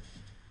 Crows for me.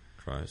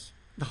 Crows.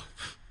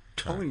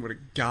 Collingwood are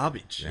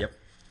garbage. Yep.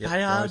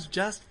 They are Crows.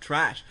 just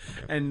trash.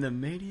 And the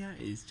media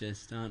is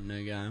just starting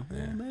to go,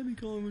 maybe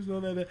Collingwood's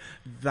not that bad.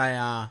 They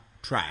are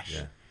trash.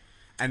 Yeah.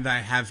 And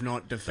they have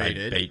not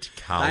defeated. They beat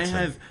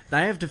Carlton.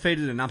 They have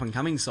defeated an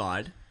up-and-coming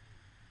side,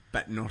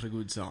 but not a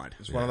good side.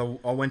 It's one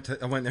of the. I went there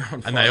on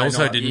Friday And they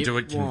also night. didn't do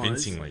it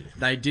convincingly.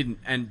 They didn't,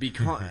 and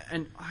because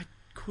and I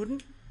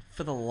couldn't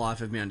for the life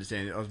of me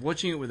understand it. I was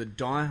watching it with a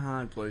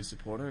die-hard Blues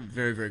supporter, a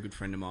very, very good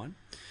friend of mine,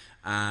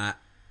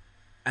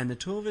 and the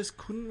two of us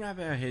couldn't wrap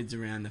our heads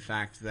around the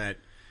fact that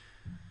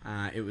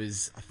it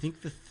was, I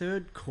think, the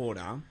third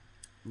quarter.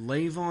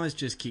 Levi's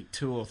just kicked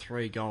 2 or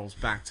 3 goals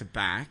back to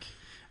back,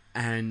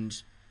 and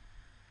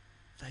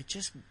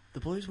the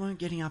Blues weren't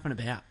getting up and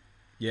about.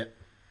 Yep.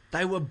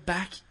 They were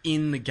back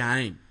in the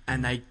game,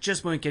 and they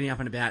just weren't getting up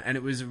and about, and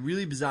it was a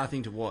really bizarre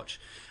thing to watch.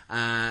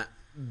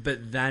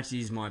 But that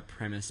is my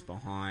premise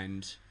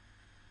behind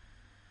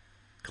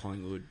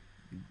Collingwood.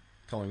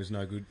 Collingwood's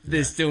no good.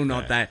 They're still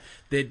not that.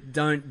 They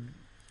don't.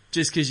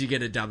 Just because you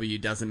get a W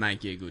doesn't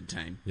make you a good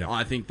team. Yep.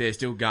 I think they're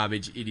still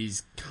garbage. It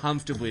is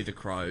comfortably the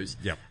Crows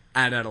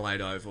at Adelaide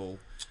Oval.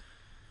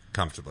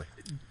 Comfortably.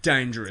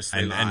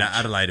 Dangerously large. And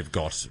Adelaide have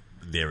got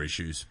their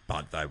issues,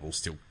 but they will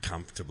still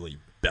comfortably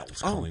belt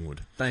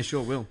Collingwood. They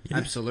sure will. Yeah.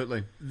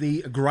 Absolutely.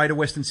 The Greater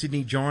Western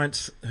Sydney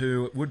Giants,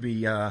 who would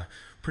be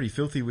pretty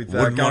filthy with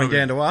going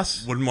down to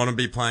us. Wouldn't want to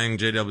be playing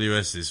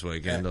GWS this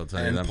weekend, I'll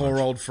tell you that And poor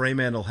much. old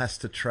Fremantle has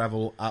to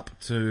travel up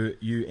to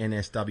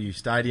UNSW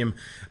Stadium.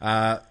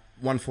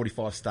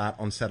 1:45 start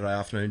on Saturday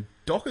afternoon.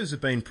 Dockers have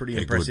been pretty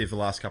impressive the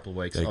last couple of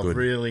weeks. They're good.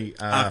 Really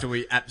after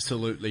we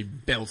absolutely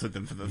belted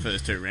them for the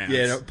first 2 rounds.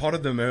 Yeah,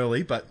 potted them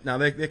early, but no,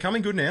 they're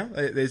coming good now.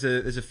 There's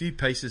a few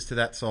pieces to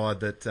that side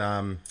that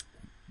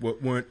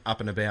weren't up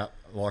and about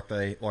like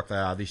they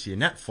are this year.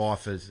 Nat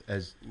Fyfe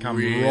has come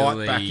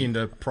right back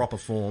into proper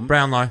form.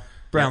 Brownlow.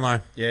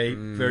 Yeah, he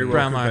very well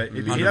Brownlow,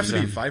 could be. He'd have to be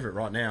a favourite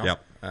right now.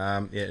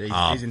 Yep.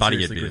 He's in Buddy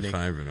seriously would be good the nick.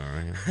 favourite, I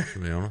reckon, to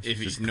be honest. If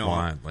he's Just not,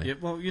 quietly. yeah,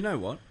 well, you know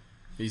what?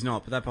 He's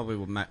not, but that probably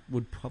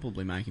would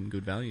probably make him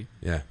good value.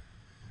 Yeah.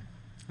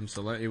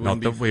 Absolutely. It Not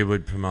wouldn't that we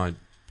would promote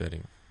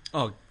betting.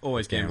 Oh,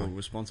 always gamble Gambling.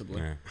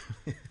 responsibly.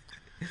 Yeah.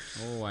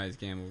 Always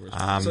gamble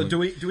responsibly. So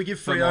do we give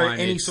For Freo mine,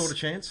 any it's- sort of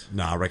chance?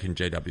 No, I reckon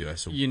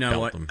GWS will You know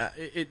belt what? them.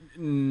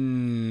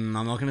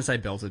 I'm not going to say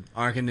belted.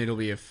 I reckon it'll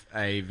be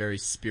a very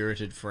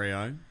spirited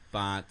Freo,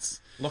 but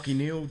Lockie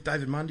Neal,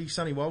 David Mundy,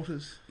 Sonny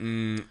Walters.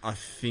 I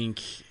think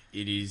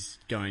it is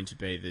going to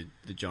be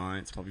the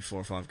Giants, probably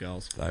 4 or 5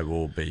 goals. They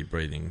will be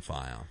breathing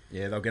fire.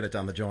 Yeah, they'll get it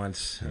done, the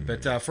Giants.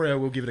 But Freo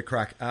will give it a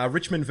crack.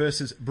 Richmond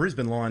versus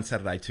Brisbane Lions,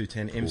 Saturday,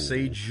 2:10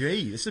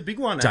 MCG. This is a big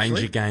one, actually.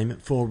 Danger game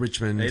for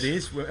Richmond. It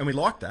is, and we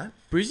like that.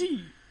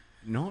 Brizzy,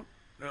 not...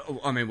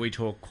 I mean, we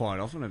talk quite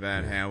often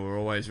about how we're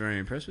always very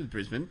impressed with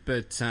Brisbane,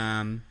 but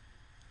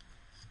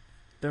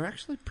they're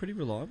actually pretty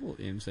reliable at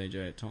the MCG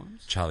at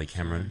times. Charlie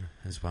Cameron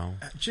as well.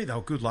 Gee, they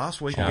were good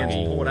last week Oh. against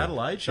Port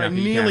Adelaide. They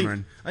Chucky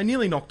Cameron.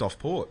 nearly knocked off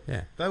Port.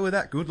 Yeah. They were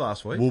that good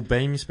last week. Will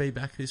Beams be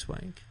back this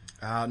week?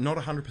 Not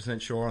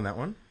 100% sure on that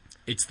one.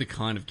 It's the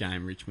kind of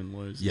game Richmond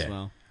lose as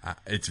well.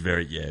 It's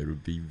very, it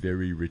would be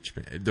very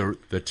Richmond.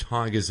 The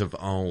Tigers of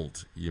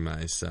old, you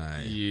may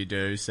say. You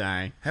do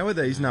say. How are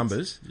these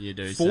numbers? You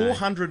do say.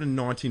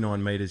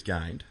 499 metres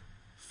gained,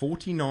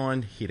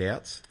 49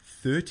 hit-outs,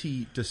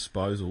 30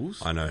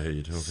 disposals. I know who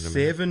you're talking about.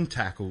 7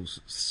 tackles,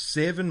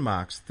 7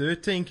 marks,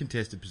 13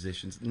 contested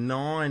possessions,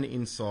 9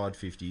 inside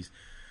 50s.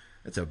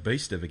 That's a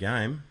beast of a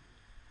game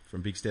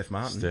from Big Steph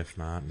Martin. Steph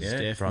Martin. Yeah.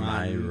 Steph from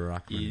Martin a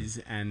ruckman.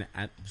 is an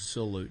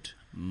absolute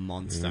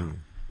monster.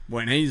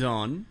 When he's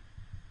on,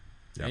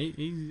 Yep.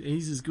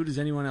 he's as good as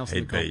anyone else in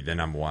He'd the comp. be the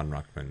number 1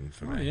 ruckman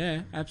for Oh, me.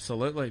 yeah,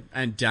 absolutely.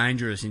 And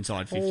dangerous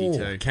inside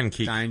 52. Oh, can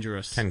kick.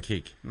 Dangerous. Can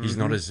kick. He's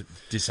not as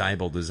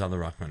disabled as other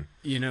ruckmen.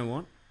 You know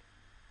what?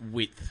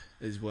 Width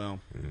as well.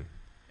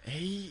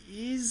 He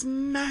is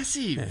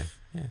massive.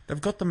 Yeah.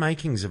 They've got the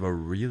makings of a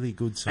really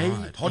good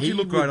side. Hodgie He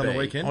looked great would on the be.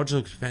 weekend. Hodge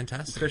looked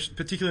fantastic.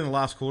 Particularly in the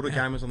last quarter,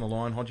 game was on the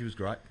line. Hodgie was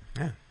great.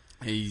 Yeah.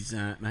 He's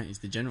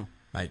the general.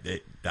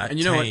 Mate, that And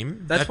you know team...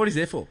 what? That's what he's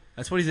there for.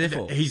 That's what he's there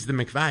for. He's the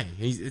McVeigh.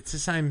 It's the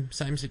same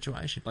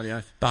situation. Bloody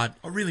oath. But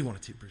I really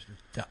want to tip Brisbane.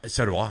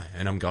 so do I,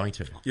 and I'm going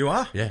to. You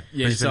are? Yeah.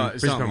 Yeah, Brisbane, so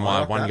Brisbane I by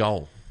like 1 that.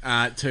 goal.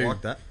 2.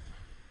 Like that.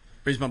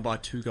 Brisbane by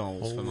 2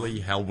 goals. for Holy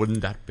mine. hell,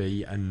 wouldn't that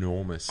be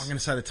enormous? I'm going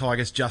to say the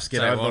Tigers just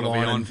get So over the I'll be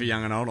line. on for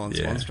young and old on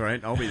Yeah. Swan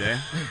Street. I'll be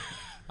there.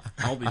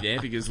 I'll be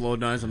there because Lord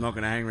knows I'm not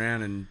going to hang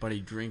around and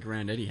bloody drink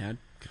around Etihad.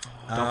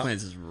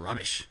 Docklands is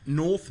rubbish.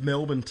 North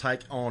Melbourne take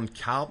on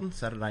Carlton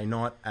Saturday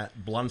night at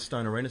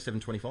Blundstone Arena,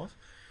 7:25.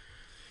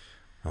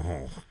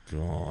 Oh,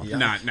 God. Yeah.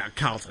 No,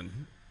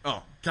 Carlton.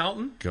 Oh,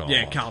 Carlton? God.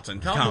 yeah, Carlton.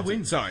 Carlton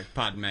wins. Sorry,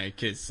 pardon me,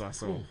 because I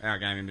saw our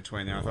game in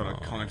between there. I thought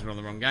I commented on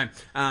the wrong game.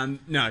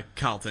 No,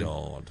 Carlton.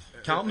 God.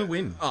 Carlton to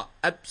win. Oh,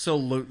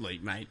 absolutely,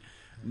 mate.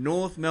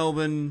 North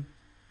Melbourne.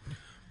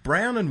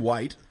 Brown and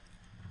Waite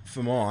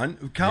for mine.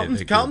 they're Carlton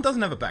good.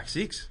 doesn't have a back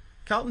six.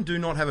 Carlton do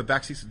not have a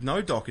back six. There's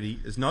no Doherty.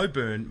 There's no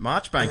Byrne.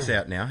 Marchbank's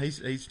out now.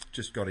 He's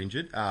just got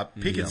injured.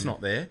 Pickett's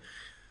not there.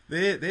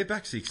 Their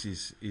back six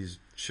is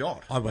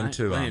shot. I went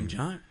to Liam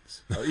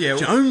Jones.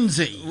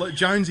 Jonesy.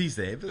 Jonesy's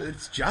there, but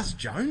it's just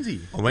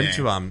Jonesy. I went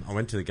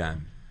to the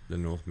game, the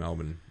North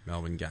Melbourne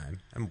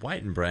game, and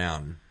Waite and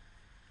Brown.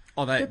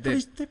 Oh, they're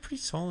pretty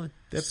solid.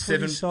 They're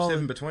seven pretty solid.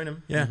 7 between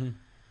them. Yeah.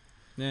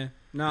 Mm-hmm. Yeah.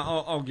 No,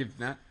 I'll give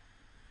that.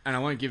 And I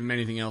won't give him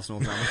anything else,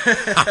 North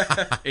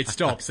Melbourne. It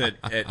stops at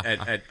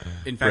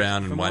in fact,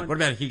 Brown and White. What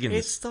about Higgins?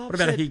 It stops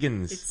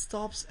Higgins? It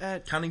stops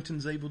at... Cunnington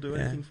Zeeble do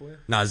anything for you?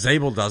 No,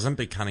 Zeeble doesn't,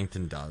 but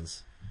Cunnington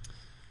does.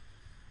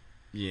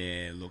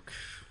 Yeah, look.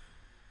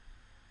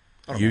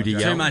 UDL.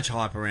 Too much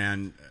hype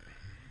around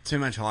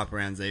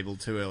Zeeble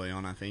too early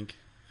on, I think.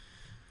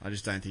 I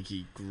just don't think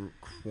he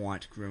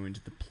quite grew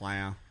into the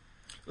player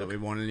that we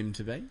wanted him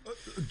to be.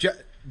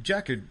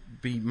 Jack could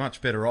be much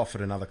better off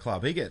at another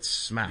club. He gets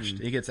smashed.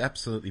 He gets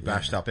absolutely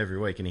bashed up every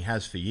week, and he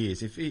has for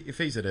years. If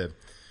he's at a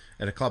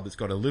club that's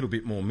got a little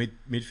bit more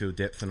midfield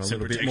depth and a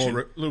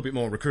little bit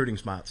more recruiting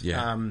smarts,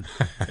 then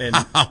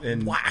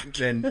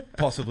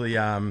possibly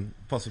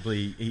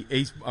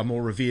he's a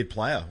more revered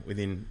player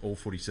within all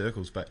footy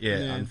circles. But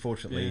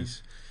unfortunately,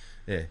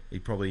 he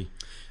probably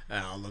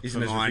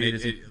isn't as revered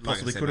as he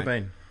possibly could have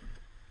been.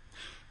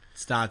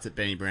 Starts at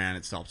Benny Brown,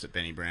 it stops at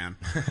Benny Brown.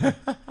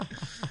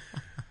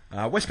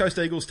 West Coast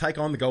Eagles take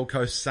on the Gold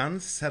Coast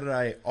Suns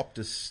Saturday,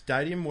 Optus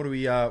Stadium. What do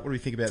we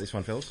think about this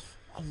one, fellas?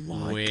 I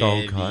like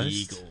Gold Coast.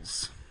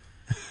 Eagles.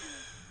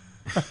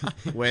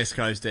 West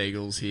Coast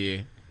Eagles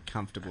here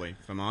comfortably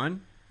for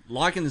mine.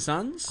 Liking the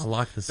Suns. I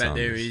like the Suns. But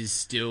there is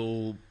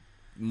still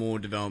more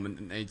development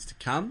that needs to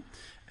come,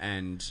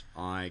 and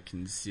I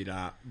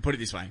consider, put it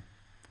this way,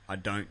 I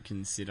don't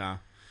consider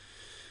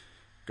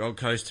Gold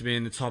Coast to be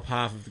in the top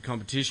half of the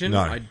competition.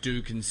 No. I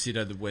do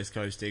consider the West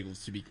Coast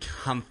Eagles to be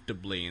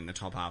comfortably in the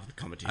top half of the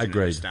competition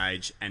Agreed. at this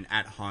stage and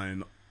at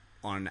home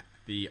on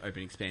the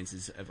open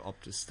expanses of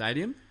Optus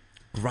Stadium.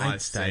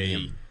 Great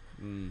stadium.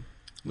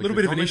 A little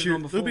bit of an issue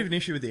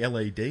with the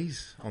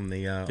LEDs on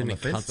the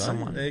fence.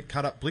 It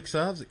cut up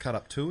Blixarves, it cut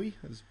up Tui.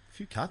 There's a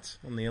few cuts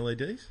on the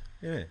LEDs.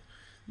 Yeah.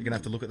 You're going to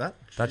have to look at that.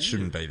 That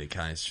shouldn't be the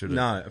case, should it?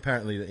 No,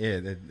 apparently,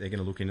 they're going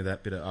to look into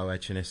that bit of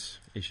OHS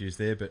issues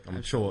there, but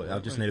I'm sure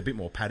they'll just need a bit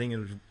more padding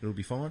and it'll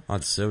be fine.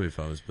 I'd sue if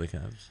I was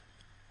Blixarves.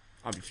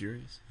 I'd be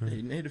furious.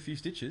 You need a few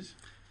stitches.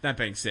 That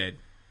being said,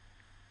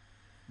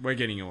 we're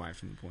getting away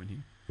from the point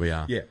here. We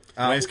are. Yeah.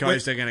 West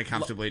Coast are going to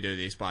comfortably do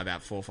this by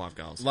about 4 or 5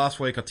 goals. Last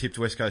week I tipped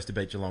West Coast to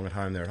beat Geelong at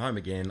home. They're at home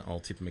again.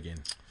 I'll tip them again.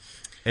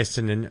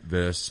 Essendon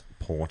versus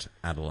Port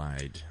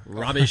Adelaide.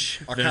 Rubbish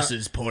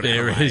versus Port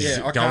Adelaide. There is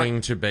going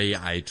to be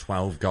a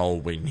 12-goal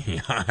win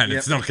here, and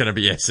it's not going to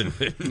be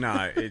Essendon.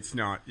 No, it's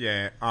not.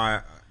 Yeah,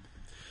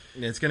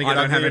 it's going to get.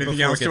 I don't have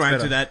anything else to add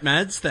to that,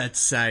 Mads.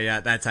 That's a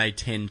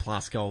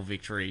 10+ goal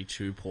victory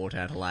to Port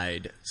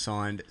Adelaide.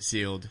 Signed,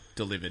 sealed,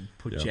 delivered.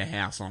 Put your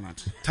house on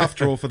it. Tough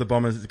draw for the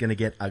Bombers. It's going to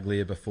get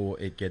uglier before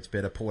it gets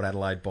better. Port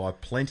Adelaide by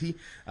plenty.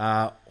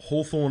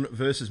 Hawthorn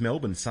versus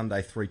Melbourne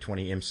Sunday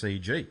 3:20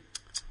 MCG.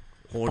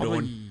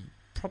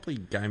 Probably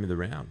game of the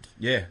round.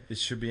 Yeah, this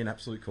should be an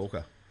absolute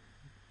corker.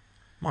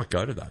 Might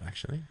go to that,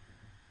 actually.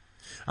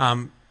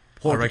 I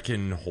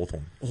reckon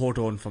Hawthorn.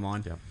 Hawthorn for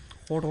mine. Yeah.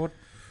 Hawthorn.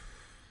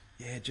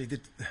 Yeah, gee,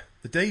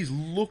 the D's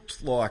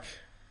looked like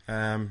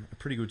a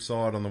pretty good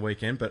side on the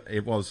weekend, but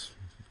it was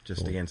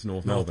just against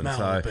North Melbourne.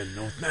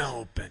 North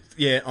Melbourne.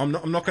 Yeah, I'm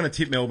not going to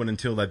tip Melbourne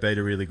until they beat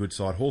a really good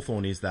side.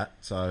 Hawthorn is that.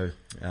 So,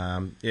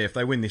 if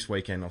they win this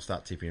weekend, I'll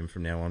start tipping them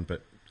from now on,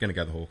 but going to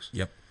go the Hawks.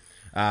 Yep.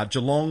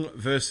 Geelong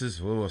versus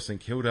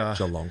St Kilda.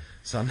 Geelong.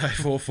 Sunday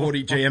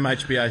 4:40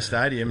 GMHBA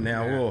Stadium.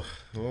 Now,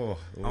 I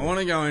want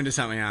to go into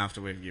something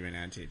after we've given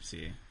our tips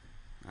here.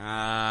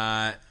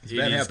 How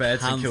bad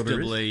St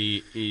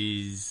Kilda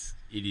is.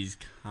 It is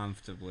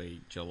comfortably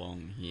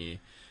Geelong here.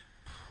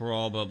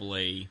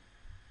 Probably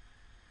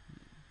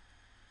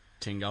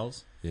 10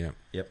 goals. Yeah.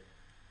 Yep.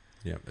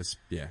 Yeah.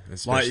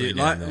 Especially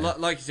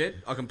like you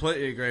said, I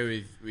completely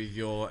agree with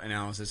your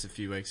analysis a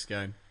few weeks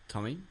ago,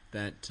 Tommy,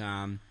 that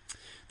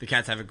the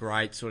Cats have a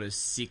great sort of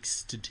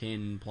 6 to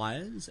 10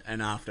 players,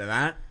 and after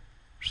that,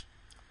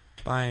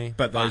 bye.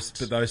 But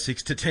those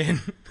 6 to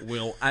 10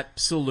 will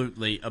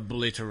absolutely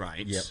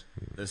obliterate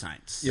the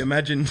Saints. You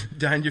imagine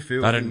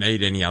Dangerfield. They don't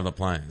need any other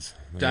players.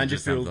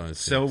 Dangerfield,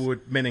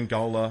 Selwood,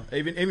 Menengola.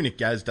 Even if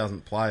Gaz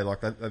doesn't play, like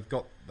they've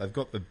got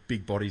the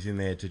big bodies in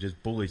there to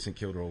just bully St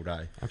Kilda all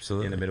day.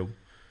 Absolutely in the middle.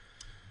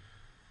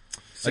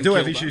 I do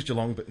have issues,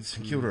 Geelong, but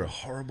St Kilda are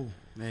horrible.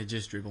 They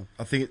just dribble.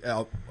 I think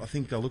I'll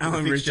look Alan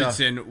at the fixture.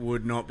 Richardson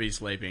would not be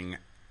sleeping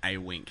a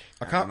wink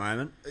at the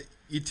moment.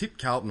 You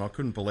tipped Carlton. I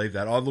couldn't believe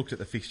that. I looked at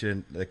the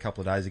fixture a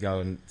couple of days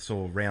ago and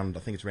saw I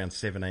think it's round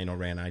 17 or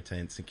round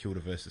 18, St Kilda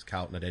versus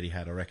Carlton at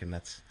Etihad. I reckon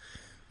that's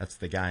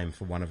the game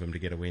for one of them to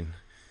get a win.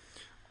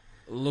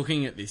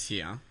 Looking at this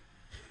here,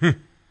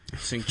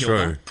 St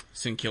Kilda,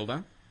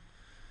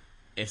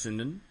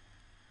 Essendon,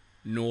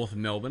 North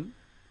Melbourne,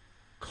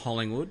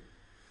 Collingwood.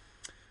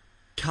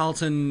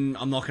 Carlton,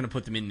 I'm not going to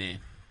put them in there,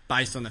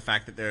 based on the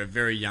fact that they're a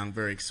very young,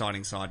 very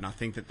exciting side, and I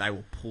think that they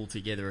will pull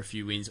together a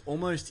few wins,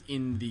 almost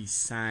in the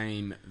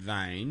same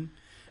vein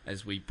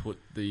as we put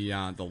the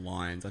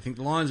Lions. I think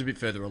the Lions are a bit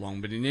further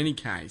along, but in any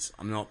case,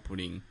 I'm not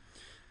going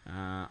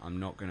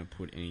to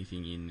put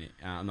anything in.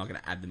 I'm not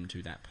going to add them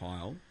to that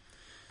pile.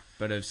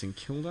 But of St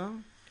Kilda,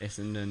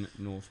 Essendon,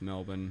 North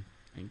Melbourne,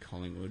 and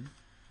Collingwood,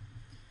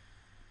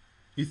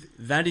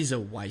 that is a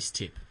waste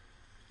tip.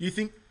 You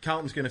think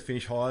Carlton's going to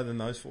finish higher than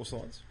those four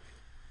sides?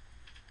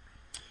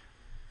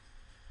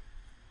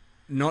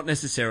 Not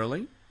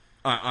necessarily.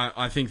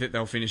 I think that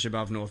they'll finish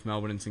above North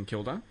Melbourne and St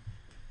Kilda.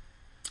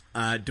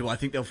 Do I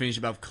think they'll finish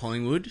above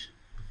Collingwood?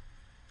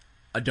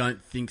 I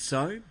don't think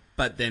so,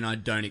 but then I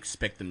don't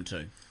expect them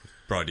to.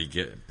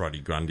 Brodie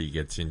Grundy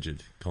gets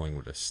injured.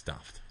 Collingwood are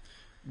stuffed.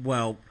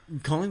 Well,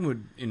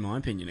 Collingwood, in my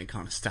opinion, are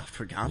kind of stuffed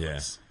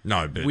regardless.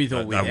 Yeah. No, but with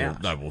or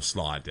without. They will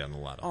slide down the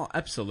ladder. Oh,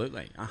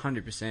 absolutely.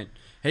 100%.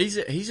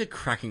 He's a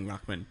cracking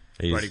ruckman,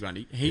 Brodie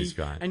Grundy. He's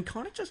great. And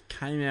kind of just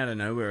came out of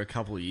nowhere a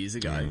couple of years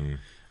ago.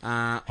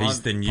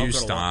 He's the new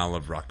style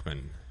of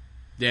ruckman.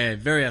 Yeah,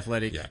 very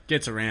athletic. Yeah.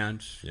 Gets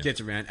around,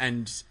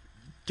 and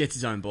gets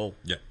his own ball.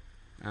 Yeah.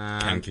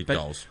 Can kick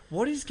goals.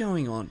 What is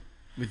going on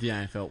with the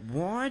AFL?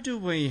 Why do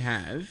we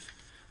have...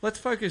 Let's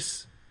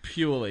focus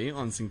purely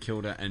on St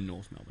Kilda and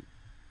North Melbourne.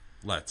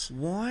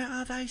 Why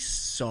are they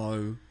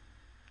so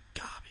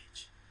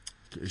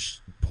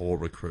garbage? Poor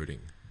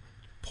recruiting.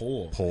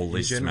 Poor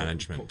list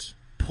management.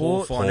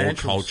 Poor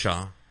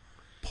culture.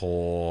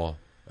 Poor...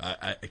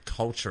 a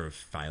culture of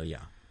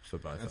failure for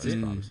both those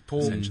clubs,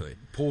 essentially.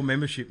 Poor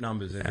membership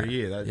numbers every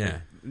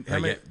year.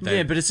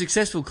 But a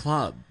successful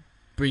club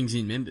brings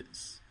in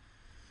members.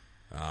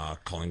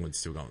 Collingwood's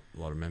still got a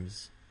lot of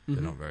members. Mm-hmm.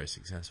 They're not very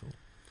successful.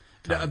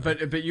 No,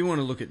 but you want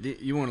to look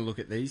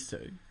at these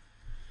two.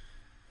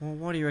 Well,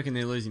 why do you reckon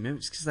they're losing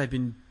members? Because they've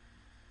been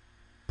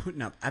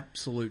putting up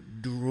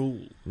absolute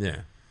drool.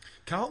 Yeah,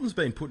 Carlton's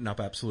been putting up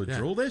absolute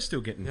drool. They're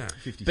still getting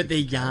 50. But they're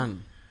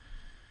young.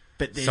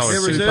 But they're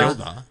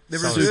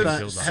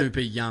super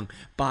young.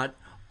 But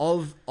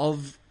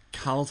of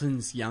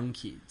Carlton's young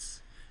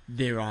kids,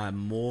 there are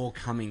more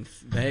coming.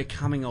 They're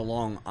coming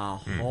along a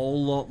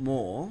whole lot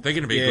more. They're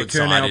going to be a good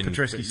side.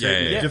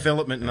 Petrescu,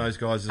 development in those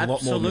guys is a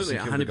lot more than the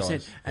 100%.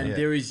 Guys. And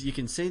there is, you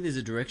can see there's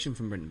a direction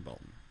from Brendan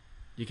Bolton.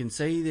 You can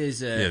see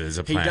there's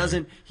a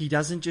plan. He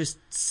doesn't just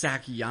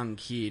sack a young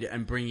kid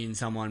and bring in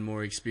someone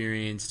more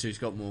experienced who's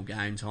got more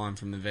game time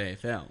from the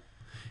VFL.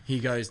 He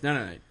goes,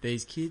 no,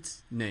 these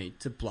kids need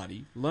to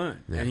bloody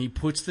learn. Yeah. And he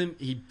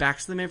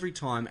backs them every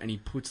time, and he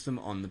puts them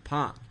on the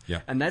park.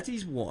 Yeah. And that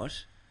is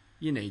what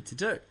you need to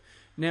do.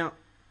 Now,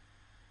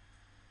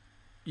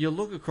 you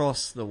look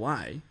across the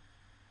way,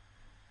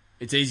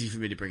 it's easy for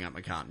me to bring up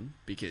McCartan,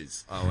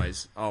 because I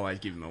always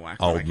give him a whack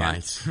when I can. Old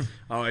mate.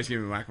 I always give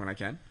him a whack when I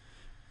can.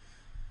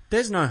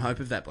 There's no hope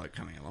of that bloke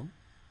coming along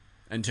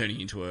and turning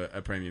into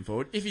a premium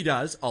forward. If he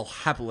does, I'll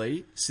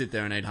happily sit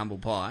there and eat humble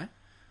pie,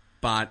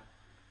 but...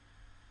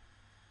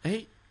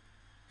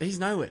 He's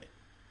nowhere.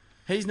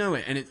 He's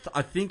nowhere. And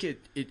I think it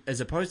as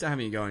opposed to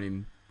having a go on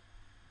him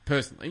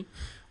personally,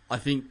 I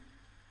think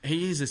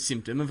he is a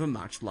symptom of a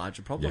much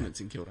larger problem at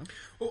St Kilda.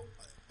 Well,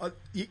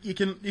 you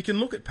can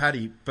look at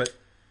Paddy, but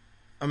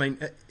I mean,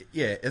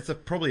 it's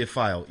probably a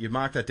fail. You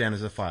mark that down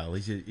as a fail.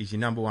 He's your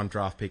number one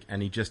draft pick,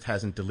 and he just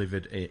hasn't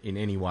delivered in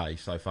any way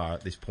so far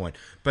at this point.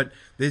 But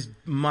there's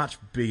much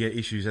bigger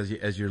issues,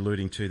 as you're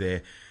alluding to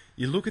there.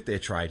 You look at their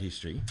trade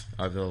history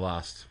over the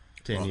last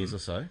 10 years or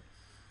so.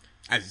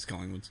 As is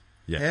Collingwood's.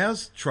 Yeah.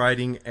 How's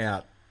trading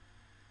out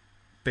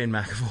Ben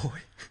McAvoy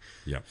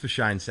for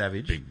Shane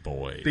Savage? Big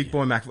boy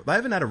McAvoy. They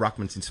haven't had a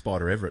ruckman since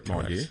Spider Everett,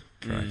 mind you.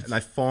 Correct. And they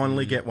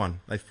finally get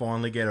one. They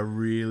finally get a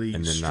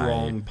really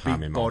strong,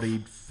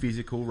 big-bodied,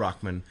 physical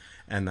ruckman.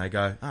 And they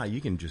go, you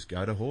can just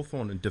go to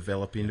Hawthorn and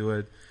develop into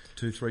a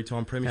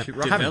 2-3-time premiership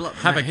ruckman.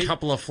 Have a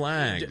couple of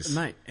flags.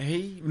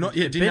 He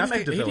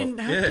didn't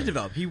have to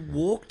develop. He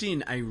walked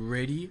in a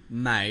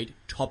ready-made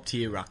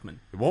top-tier ruckman.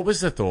 What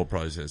was the thought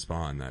process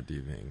behind that, do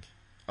you think?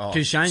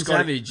 Because Shane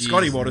Savage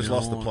Scotty Waters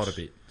lost the plot a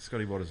bit.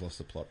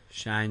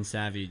 Shane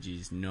Savage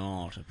is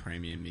not a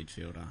premium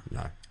midfielder.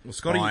 No. Well,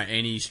 Scotty, by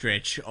any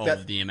stretch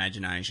of the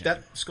imagination.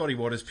 That Scotty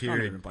Waters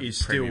period is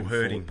still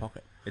hurting.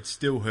 It's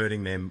still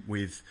hurting them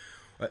with...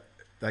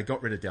 they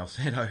got rid of Del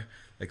Santo.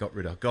 They got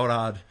rid of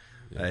Goddard.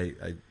 Yeah.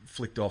 They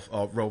flicked off...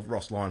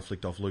 Ross Lyon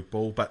flicked off Luke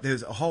Ball. But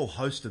there's a whole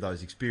host of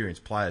those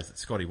experienced players that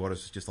Scotty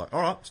Waters was just like,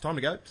 all right, it's time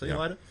to go. See you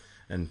later.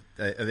 And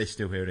they're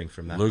still hurting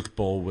from that. Luke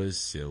Ball was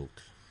silk.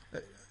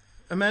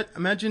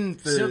 Imagine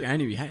Silk,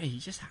 he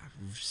just had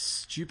a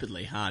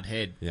stupidly hard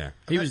head. Yeah.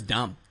 He was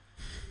dumb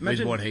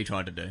with what he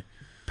tried to do.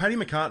 Paddy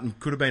McCartan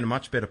could have been a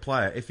much better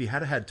player if he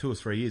had had 2 or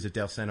 3 years of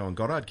Del Santo and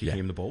Goddard kicking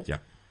him the ball. Yeah.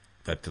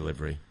 That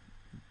delivery.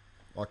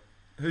 Like,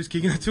 who's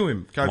kicking it to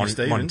him? Kobe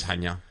Stevens.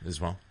 Montagna as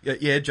well.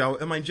 Yeah, Joe.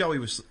 I mean, Joey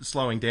was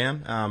slowing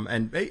down,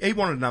 and he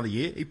wanted another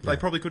year. They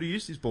probably could have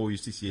used his ball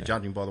use this year,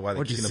 judging by the way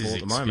they're kicking the ball at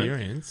the moment.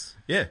 Experience.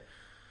 Yeah.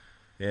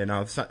 Yeah,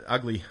 no, it's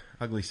ugly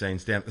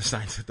scenes down at the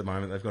Saints at the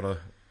moment. They've got a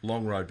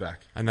long road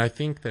back. And I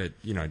think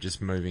that, just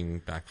moving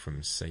back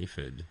from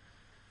Seaford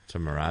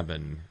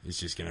Moorabbin is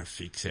just going to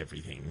fix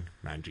everything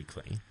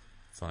magically.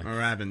 It's like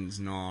Moorabbin's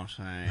not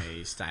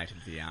a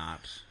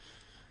state-of-the-art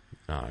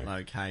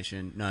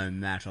location, no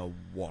matter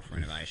what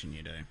renovation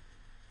you do.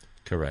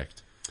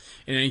 Correct.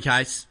 In any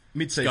case,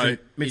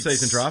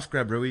 mid-season draft,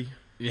 grab Rui.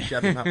 Yeah.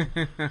 Jab him up.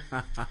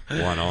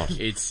 Why not?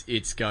 It's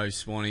go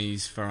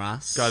Swannies for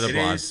us. Go the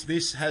Bloods.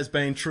 This has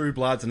been True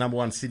Bloods, the number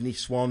one Sydney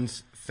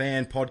Swans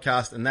fan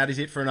podcast, and that is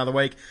it for another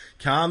week.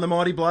 Calm the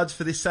Mighty Bloods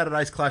for this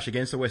Saturday's clash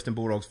against the Western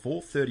Bulldogs,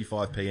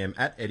 4:35 p.m.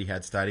 at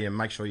Etihad Stadium.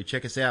 Make sure you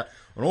check us out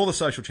on all the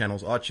social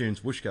channels,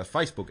 iTunes, Wooshka,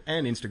 Facebook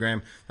and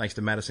Instagram. Thanks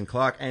to Madison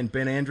Clark and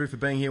Ben Andrew for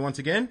being here once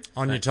again.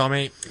 On you,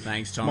 Tommy.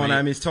 Thanks, Tommy. My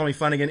name is Tommy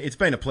Flanagan. It's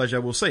been a pleasure.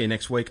 We'll see you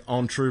next week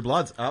on True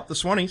Bloods. Up the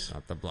Swannies.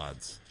 Up the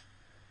Bloods.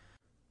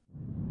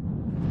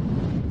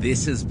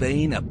 This has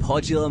been a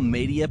Podular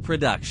Media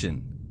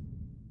production.